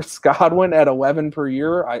 Chris Godwin at 11 per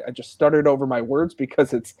year. I just stuttered over my words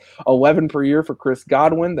because it's 11 per year for Chris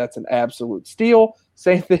Godwin. That's an absolute steal.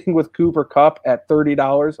 Same thing with Cooper Kupp at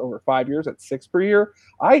 $30 over 5 years at 6 per year.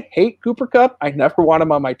 I hate Cooper Kupp. I never want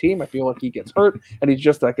him on my team. I feel like he gets hurt, and he's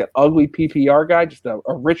just like an ugly PPR guy, just a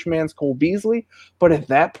rich man's Cole Beasley. But at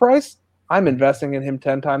that price, I'm investing in him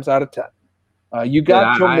 10 times out of 10. You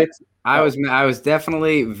got Joe Mixon. I was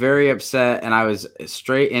definitely very upset, and I was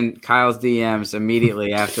straight in Kyle's DMs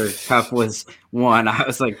immediately after Cup was won. I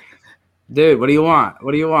was like, dude, what do you want?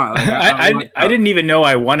 What do you want? Like, I didn't even know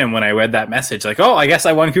I won him when I read that message. Like, oh, I guess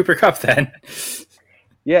I won Cooper Kupp then.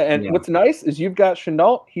 Yeah, and what's nice is you've got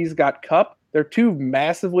Shenault, he's got Kupp. They're 2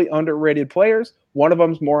 massively underrated players. One of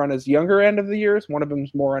them's more on his younger end of the years. One of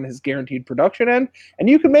them's more on his guaranteed production end. And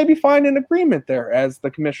you can maybe find an agreement there as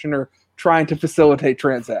the commissioner trying to facilitate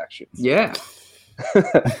transactions. Yeah.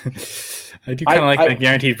 I do kind of like the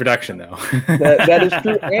guaranteed production, though. that is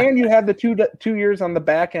true. And you have the 2 years on the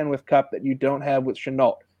back end with Kupp that you don't have with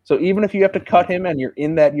Shenault. So even if you have to cut him and you're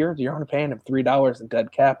in that year, you're only paying him $3 in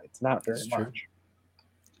dead cap. It's not very much.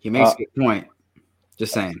 He makes a good point.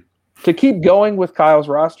 Just saying. To keep going with Kyle's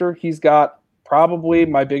roster, he's got probably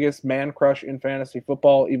my biggest man crush in fantasy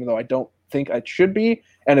football, even though I don't think I should be,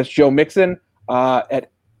 and it's Joe Mixon at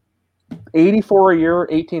 84 a year,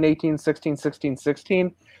 18, 18, 16, 16,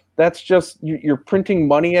 16. That's just you're printing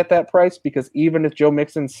money at that price, because even if Joe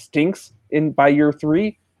Mixon stinks by year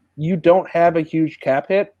 3, you don't have a huge cap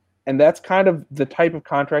hit, and that's kind of the type of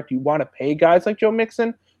contract you want to pay guys like Joe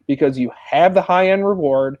Mixon, because you have the high-end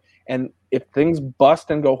reward, and if things bust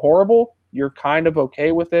and go horrible, you're kind of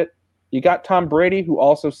okay with it. You got Tom Brady, who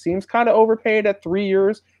also seems kind of overpaid at 3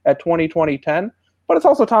 years at 2010, but it's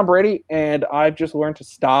also Tom Brady, and I've just learned to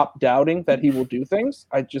stop doubting that he will do things.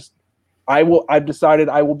 I've decided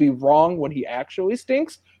I will be wrong when he actually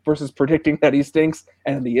stinks versus predicting that he stinks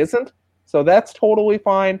and he isn't. So that's totally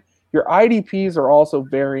fine. Your IDPs are also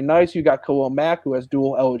very nice. You got Khalil Mack, who has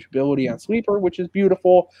dual eligibility on Sleeper, which is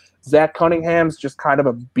beautiful. Zach Cunningham's just kind of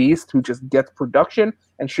a beast who just gets production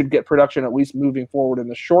and should get production at least moving forward in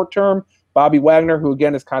the short term. Bobby Wagner, who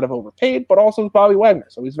again is kind of overpaid, but also is Bobby Wagner.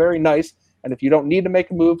 So he's very nice. And if you don't need to make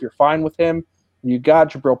a move, you're fine with him. You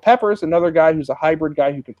got Jabril Peppers, another guy who's a hybrid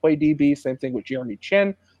guy who can play DB. Same thing with Jeremy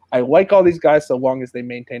Chin. I like all these guys so long as they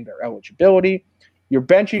maintain their eligibility. Your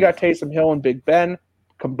bench, you got Taysom Hill and Big Ben.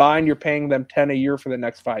 Combined, you're paying them 10 a year for the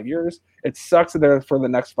next 5 years. It sucks that they're for the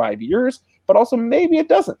next 5 years, but also maybe it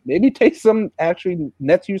doesn't. Maybe Taysom actually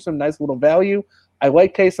nets you some nice little value. I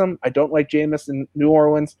like Taysom. I don't like Jameis in New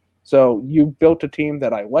Orleans. So you built a team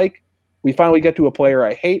that I like. We finally get to a player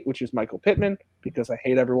I hate, which is Michael Pittman, because I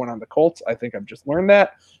hate everyone on the Colts. I think I've just learned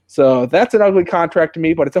that. So that's an ugly contract to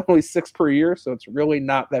me, but it's only 6 per year, so it's really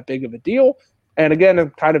not that big of a deal. And again,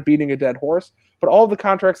 I'm kind of beating a dead horse. But all the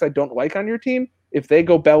contracts I don't like on your team, if they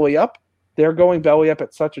go belly up, they're going belly up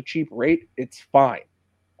at such a cheap rate, it's fine.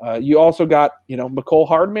 You also got, McCole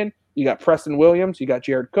Hardman, you got Preston Williams, you got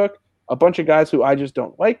Jared Cook, a bunch of guys who I just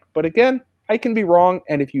don't like. But again, I can be wrong,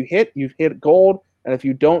 and if you hit, you've hit gold. And if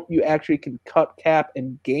you don't, you actually can cut cap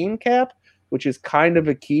and gain cap, which is kind of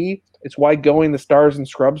a key. It's why going the stars and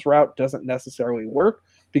scrubs route doesn't necessarily work,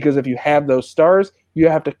 because if you have those stars, you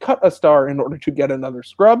have to cut a star in order to get another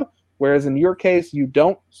scrub, whereas in your case, you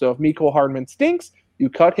don't. So if Mecole Hardman stinks, you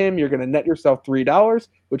cut him, you're going to net yourself $3,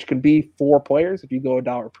 which can be 4 players if you go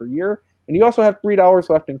 $1 per year. And you also have $3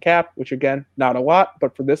 left in cap, which, again, not a lot,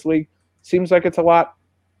 but for this league, seems like it's a lot.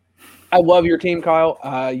 I love your team, Kyle.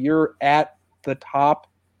 You're at the top.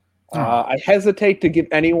 I hesitate to give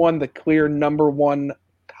anyone the clear number 1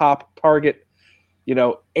 top target,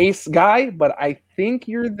 ace guy, but I think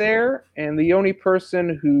you're there. And the only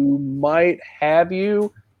person who might have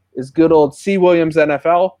you is good old C. Williams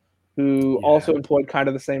NFL, who also employed kind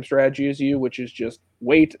of the same strategy as you, which is just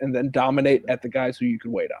wait and then dominate at the guys who you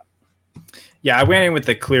can wait on. Yeah, I went in with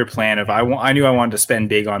the clear plan of I knew I wanted to spend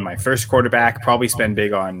big on my first quarterback, probably spend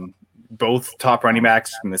big on both top running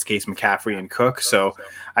backs, in this case McCaffrey and Cook. So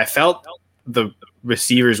I felt the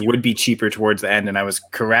receivers would be cheaper towards the end, and I was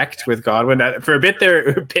correct with Godwin. For a bit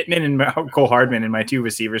there, Pittman and Cole Hardman in my 2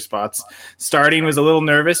 receiver spots. Starting was a little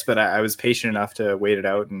nervous, but I was patient enough to wait it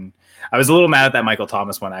out, and I was a little mad at that Michael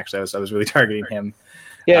Thomas one, actually. I was really targeting him.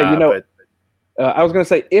 Yeah, I was going to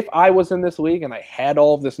say, if I was in this league and I had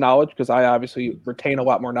all of this knowledge, because I obviously retain a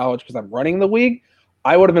lot more knowledge because I'm running the league,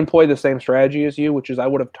 I would have employed the same strategy as you, which is I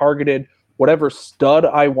would have targeted whatever stud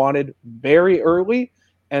I wanted very early,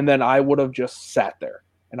 and then I would have just sat there.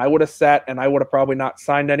 And I would have sat, and I would have probably not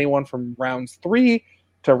signed anyone from rounds 3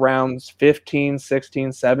 to rounds 15,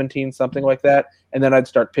 16, 17, something like that. And then I'd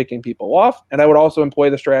start picking people off. And I would also employ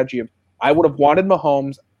the strategy of I would have wanted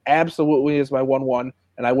Mahomes absolutely as my 1-1,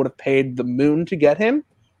 and I would have paid the moon to get him.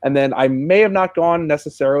 And then I may have not gone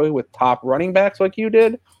necessarily with top running backs like you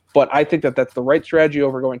did, but I think that that's the right strategy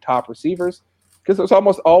over going top receivers, because there's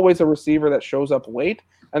almost always a receiver that shows up late,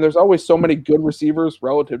 and there's always so many good receivers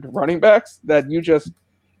relative to running backs that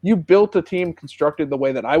you built a team constructed the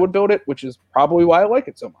way that I would build it, which is probably why I like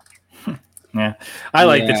it so much. Yeah, I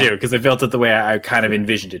liked it too, because I built it the way I kind of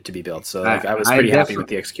envisioned it to be built. So I was pretty happy with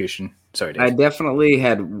the execution. Sorry, Dave. I definitely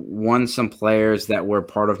had won some players that were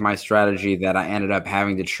part of my strategy that I ended up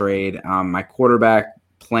having to trade. My quarterback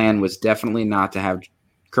plan was definitely not to have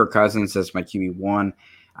Kirk Cousins as my QB1.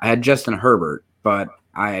 I had Justin Herbert, but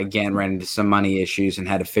I again ran into some money issues and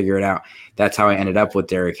had to figure it out. That's how I ended up with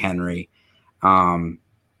Derrick Henry. I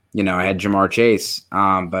had Jamar Chase,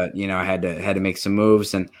 but I had to make some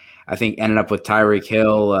moves, and I think ending up with Tyreek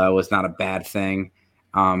Hill was not a bad thing.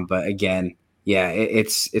 But again, yeah,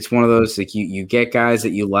 it's one of those, like you get guys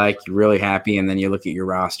that you like, you're really happy, and then you look at your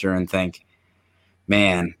roster and think,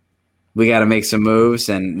 man, we got to make some moves,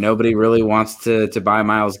 and nobody really wants to buy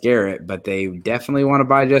Myles Garrett, but they definitely want to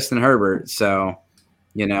buy Justin Herbert. So,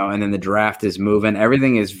 and then the draft is moving.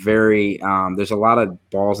 Everything is very there's a lot of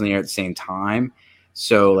balls in the air at the same time.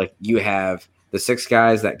 So, like, you have the 6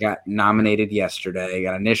 guys that got nominated yesterday, you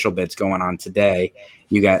got initial bids going on today.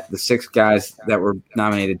 You got the 6 guys that were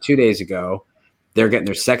nominated 2 days ago. They're getting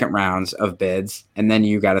their second rounds of bids. And then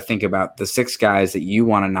you got to think about the 6 guys that you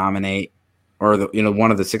want to nominate, or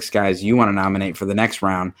one of the 6 guys you want to nominate for the next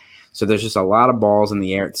round. So there's just a lot of balls in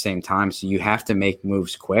the air at the same time. So you have to make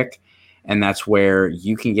moves quick. And that's where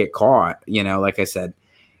you can get caught. Like I said,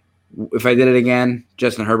 if I did it again,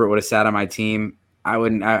 Justin Herbert would have sat on my team. I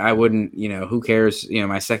wouldn't, who cares?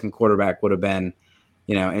 My second quarterback would have been,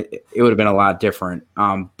 it would have been a lot different.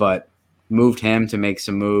 But moved him to make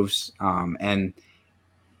some moves. And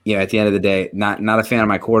at the end of the day, not a fan of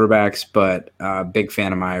my quarterbacks, but a big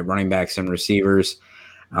fan of my running backs and receivers.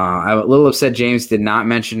 I'm a little upset James did not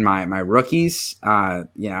mention my rookies. I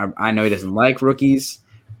know he doesn't like rookies,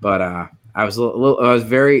 but I was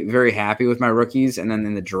very, very happy with my rookies. And then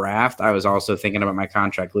in the draft, I was also thinking about my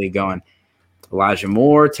contract league going, Elijah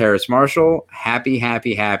Moore, Terrace Marshall, happy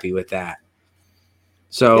with that.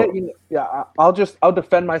 So I'll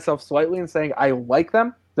defend myself slightly in saying I like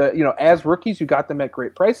them. As rookies, you got them at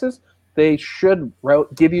great prices. They should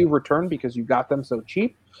give you return because you got them so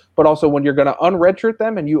cheap. But also, when you're going to unredshirt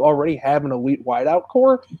them and you already have an elite wideout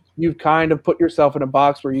core, you've kind of put yourself in a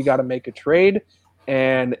box where you got to make a trade.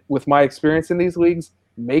 And with my experience in these leagues,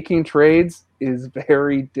 making trades is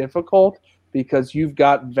very difficult because you've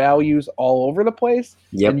got values all over the place.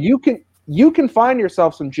 Yep. And you can find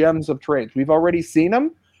yourself some gems of trades. We've already seen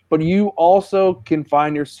them, but you also can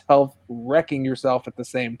find yourself wrecking yourself at the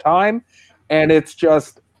same time. And it's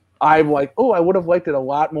just, I'm like, I would have liked it a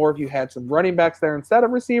lot more if you had some running backs there instead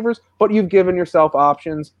of receivers, but you've given yourself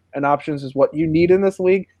options, and options is what you need in this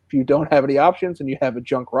league. If you don't have any options and you have a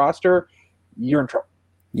junk roster, you're in trouble.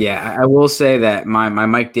 Yeah, I will say that my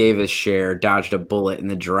Mike Davis share dodged a bullet in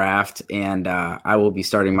the draft, and I will be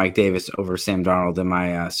starting Mike Davis over Sam Darnold in my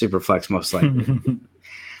Superflex most likely.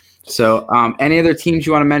 So any other teams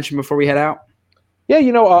you want to mention before we head out? Yeah,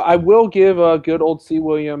 I will give good old C.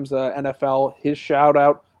 Williams NFL his shout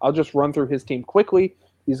out. I'll just run through his team quickly.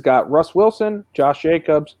 He's got Russ Wilson, Josh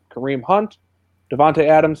Jacobs, Kareem Hunt, Devontae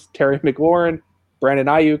Adams, Terry McLaurin, Brandon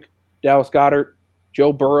Ayuk, Dallas Goedert,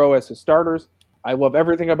 Joe Burrow as his starters. I love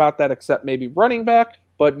everything about that except maybe running back,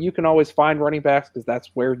 but you can always find running backs because that's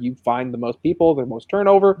where you find the most people, the most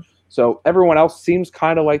turnover. So everyone else seems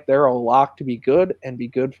kind of like they're a lock to be good and be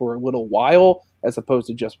good for a little while as opposed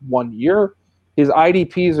to just 1 year. His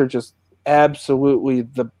IDPs are just absolutely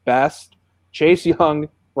the best. Chase Young,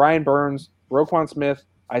 Brian Burns, Roquan Smith,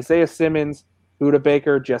 Isaiah Simmons, Budda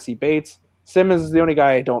Baker, Jesse Bates. Simmons is the only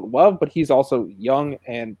guy I don't love, but he's also young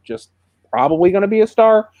and just probably going to be a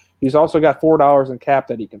star. He's also got $4 in cap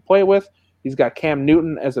that he can play with. He's got Cam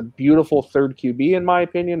Newton as a beautiful third QB, in my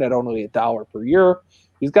opinion, at only $1 per year.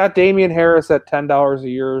 He's got Damian Harris at $10 a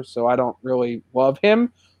year, so I don't really love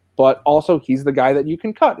him. But also, he's the guy that you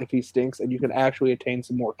can cut if he stinks, and you can actually attain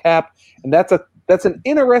some more cap. And that's an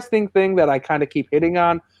interesting thing that I kind of keep hitting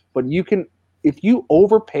on. But you can, if you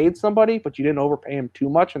overpaid somebody, but you didn't overpay him too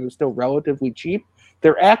much, and they're still relatively cheap,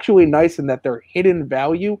 they're actually nice in that they're hidden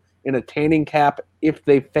value in attaining cap if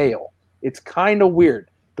they fail. It's kind of weird.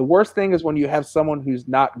 The worst thing is when you have someone who's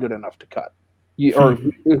not good enough to cut, or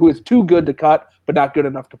who is too good to cut but not good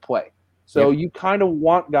enough to play. So you kind of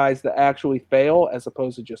want guys to actually fail as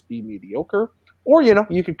opposed to just be mediocre. Or,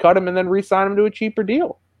 you could cut him and then re-sign him to a cheaper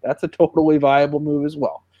deal. That's a totally viable move as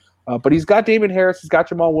well. But he's got David Harris, he's got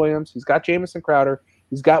Jamal Williams, he's got Jamison Crowder,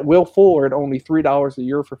 he's got Will Fuller at only $3 a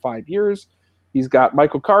year for 5 years. He's got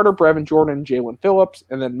Michael Carter, Brevin Jordan, Jalen Phillips,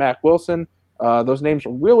 and then Mac Wilson. Those names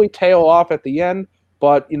will really tail off at the end.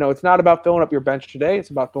 But, it's not about filling up your bench today. It's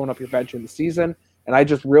about filling up your bench in the season. And I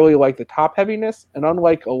just really like the top heaviness. And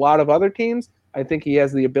unlike a lot of other teams, I think he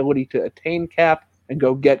has the ability to attain cap and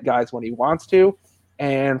go get guys when he wants to.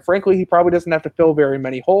 And frankly, he probably doesn't have to fill very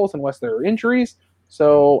many holes unless there are injuries.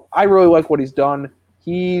 So I really like what he's done.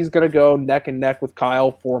 He's going to go neck and neck with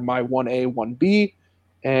Kyle for my 1A, 1B.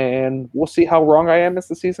 And we'll see how wrong I am as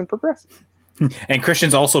the season progresses. And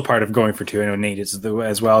Christian's also part of going for 2. I know Nate is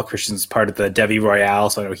as well. Christian's part of the Devi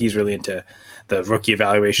Royale, so I know he's really into the rookie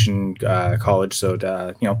evaluation college. So,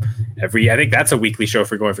 I think that's a weekly show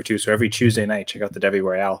for going for 2. So every Tuesday night, check out the Devi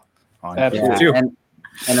Royale on Absolutely.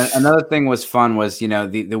 And another thing was fun was,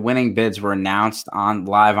 the winning bids were announced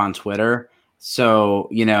live on Twitter. So,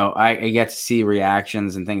 I get to see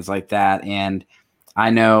reactions and things like that. And I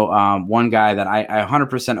know one guy that I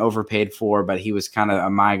 100% overpaid for, but he was kind of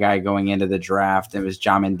my guy going into the draft. It was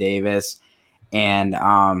Jamin Davis. And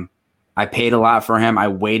I paid a lot for him. I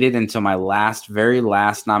waited until my very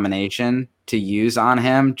last nomination to use on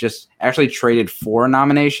him. Just actually traded for a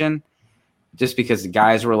nomination just because the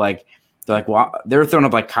guys were like, well, they were throwing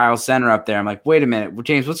up like Kyle Center up there. I'm like, wait a minute,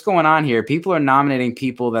 James, what's going on here? People are nominating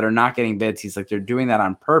people that are not getting bids. He's like, they're doing that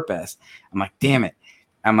on purpose. I'm like, damn it.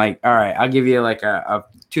 I'm like, all right, I'll give you like a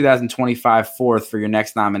 2025 fourth for your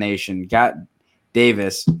next nomination. Got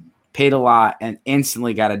Davis, paid a lot, and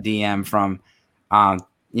instantly got a DM from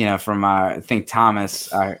I think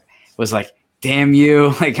Thomas was like, damn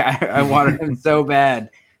you. Like I wanted him so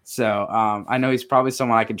bad. So I know he's probably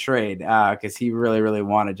someone I could trade because he really, really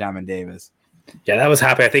wanted Jamin Davis. Yeah, that was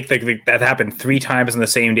happening. I think that happened 3 times in the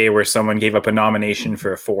same day where someone gave up a nomination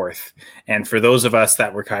for a fourth. And for those of us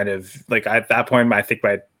that were kind of like at that point, I think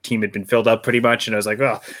my team had been filled up pretty much. And I was like,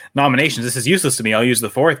 oh, nominations, this is useless to me. I'll use the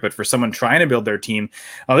fourth. But for someone trying to build their team,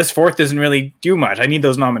 this fourth doesn't really do much. I need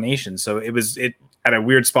those nominations. So it at a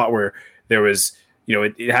weird spot where there was,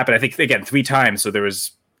 it happened, I think, again, 3 times. So there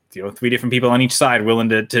was, 3 different people on each side willing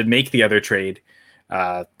to make the other trade.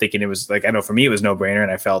 Thinking it was like, I know for me it was no brainer,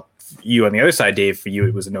 and I felt you on the other side, Dave, for you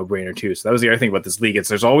it was a no brainer too. So that was the other thing about this league.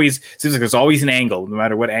 Seems like there's always an angle. No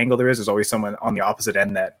matter what angle there is, there's always someone on the opposite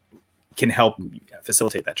end that can help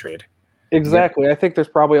facilitate that trade. Exactly. I think there's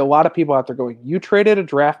probably a lot of people out there going, you traded a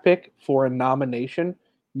draft pick for a nomination,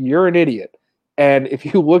 you're an idiot. And if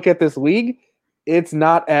you look at this league, it's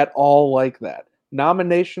not at all like that.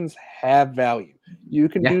 Nominations have value. You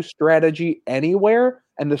can do strategy anywhere,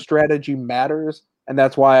 and the strategy matters. And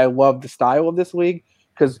that's why I love the style of this league,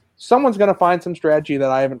 because someone's going to find some strategy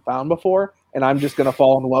that I haven't found before, and I'm just going to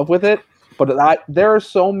fall in love with it. But there are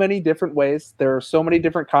so many different ways. There are so many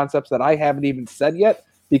different concepts that I haven't even said yet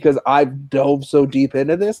because I've dove so deep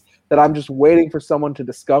into this that I'm just waiting for someone to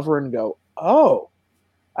discover and go, oh,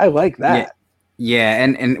 I like that. Yeah,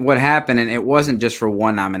 and what happened, and it wasn't just for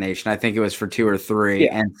one nomination. I think it was for 2 or 3,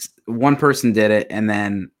 and one person did it, and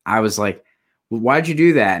then I was like, well, why'd you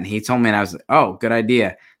do that? And he told me, and I was like, oh, good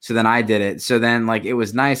idea. So then I did it. So then, like, it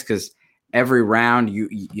was nice because every round,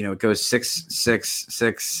 it goes 6, 6,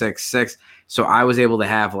 6, 6, 6. So I was able to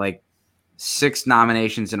have like 6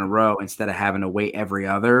 nominations in a row instead of having to wait every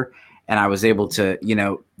other. And I was able to,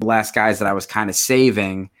 the last guys that I was kind of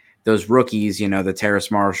saving, those rookies, the Terrace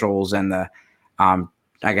Marshalls and the I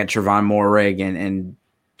got Trevon Moehrig and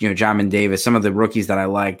Jamin Davis, some of the rookies that I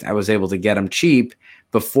liked, I was able to get them cheap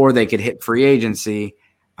before they could hit free agency,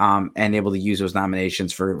 and able to use those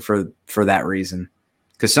nominations for that reason.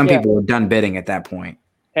 Because some people were done bidding at that point.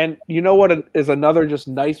 And you know what is another just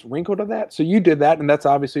nice wrinkle to that? So you did that, and that's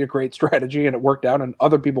obviously a great strategy, and it worked out, and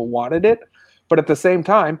other people wanted it. But at the same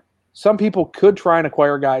time, some people could try and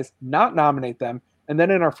acquire guys, not nominate them, and then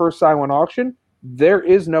in our first silent auction, there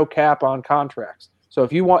is no cap on contracts. So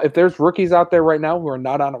if there's rookies out there right now who are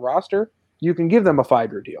not on a roster, you can give them a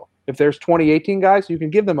 5-year deal. If there's 2018 guys, you can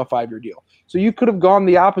give them a 5-year deal. So you could have gone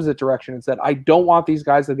the opposite direction and said, I don't want these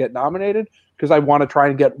guys to get nominated because I want to try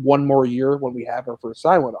and get one more year when we have our first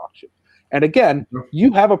silent auction. And again,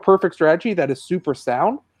 you have a perfect strategy that is super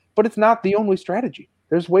sound, but it's not the only strategy.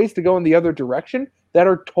 There's ways to go in the other direction that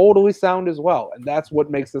are totally sound as well. And that's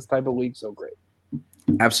what makes this type of league so great.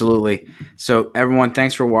 Absolutely. So everyone,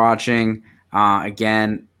 thanks for watching.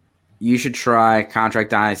 Again, you should try Contract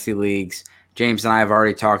Dynasty leagues. James and I have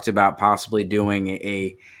already talked about possibly doing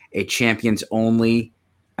a champions only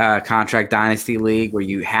Contract Dynasty league where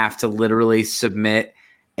you have to literally submit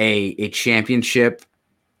a championship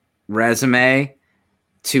resume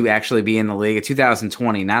to actually be in the league. A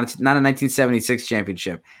 2020, not a 1976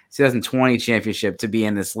 championship, 2020 championship to be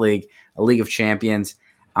in this league, a league of champions,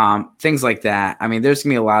 things like that. I mean, there's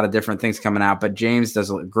gonna be a lot of different things coming out, but James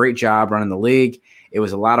does a great job running the league. It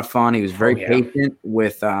was a lot of fun. He was very patient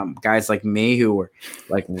with guys like me who were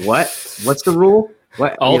like, what's the rule?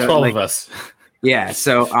 What? All 12 of us. Yeah.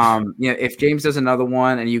 So, if James does another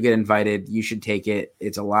one and you get invited, you should take it.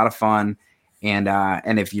 It's a lot of fun. And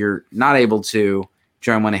if you're not able to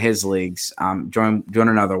join one of his leagues, join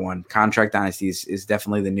another one. Contract Dynasty is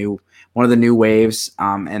definitely one of the new waves.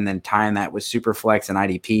 And then tying that with Superflex and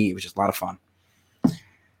IDP, it was just a lot of fun.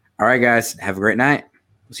 All right, guys, have a great night.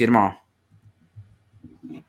 We'll see you tomorrow.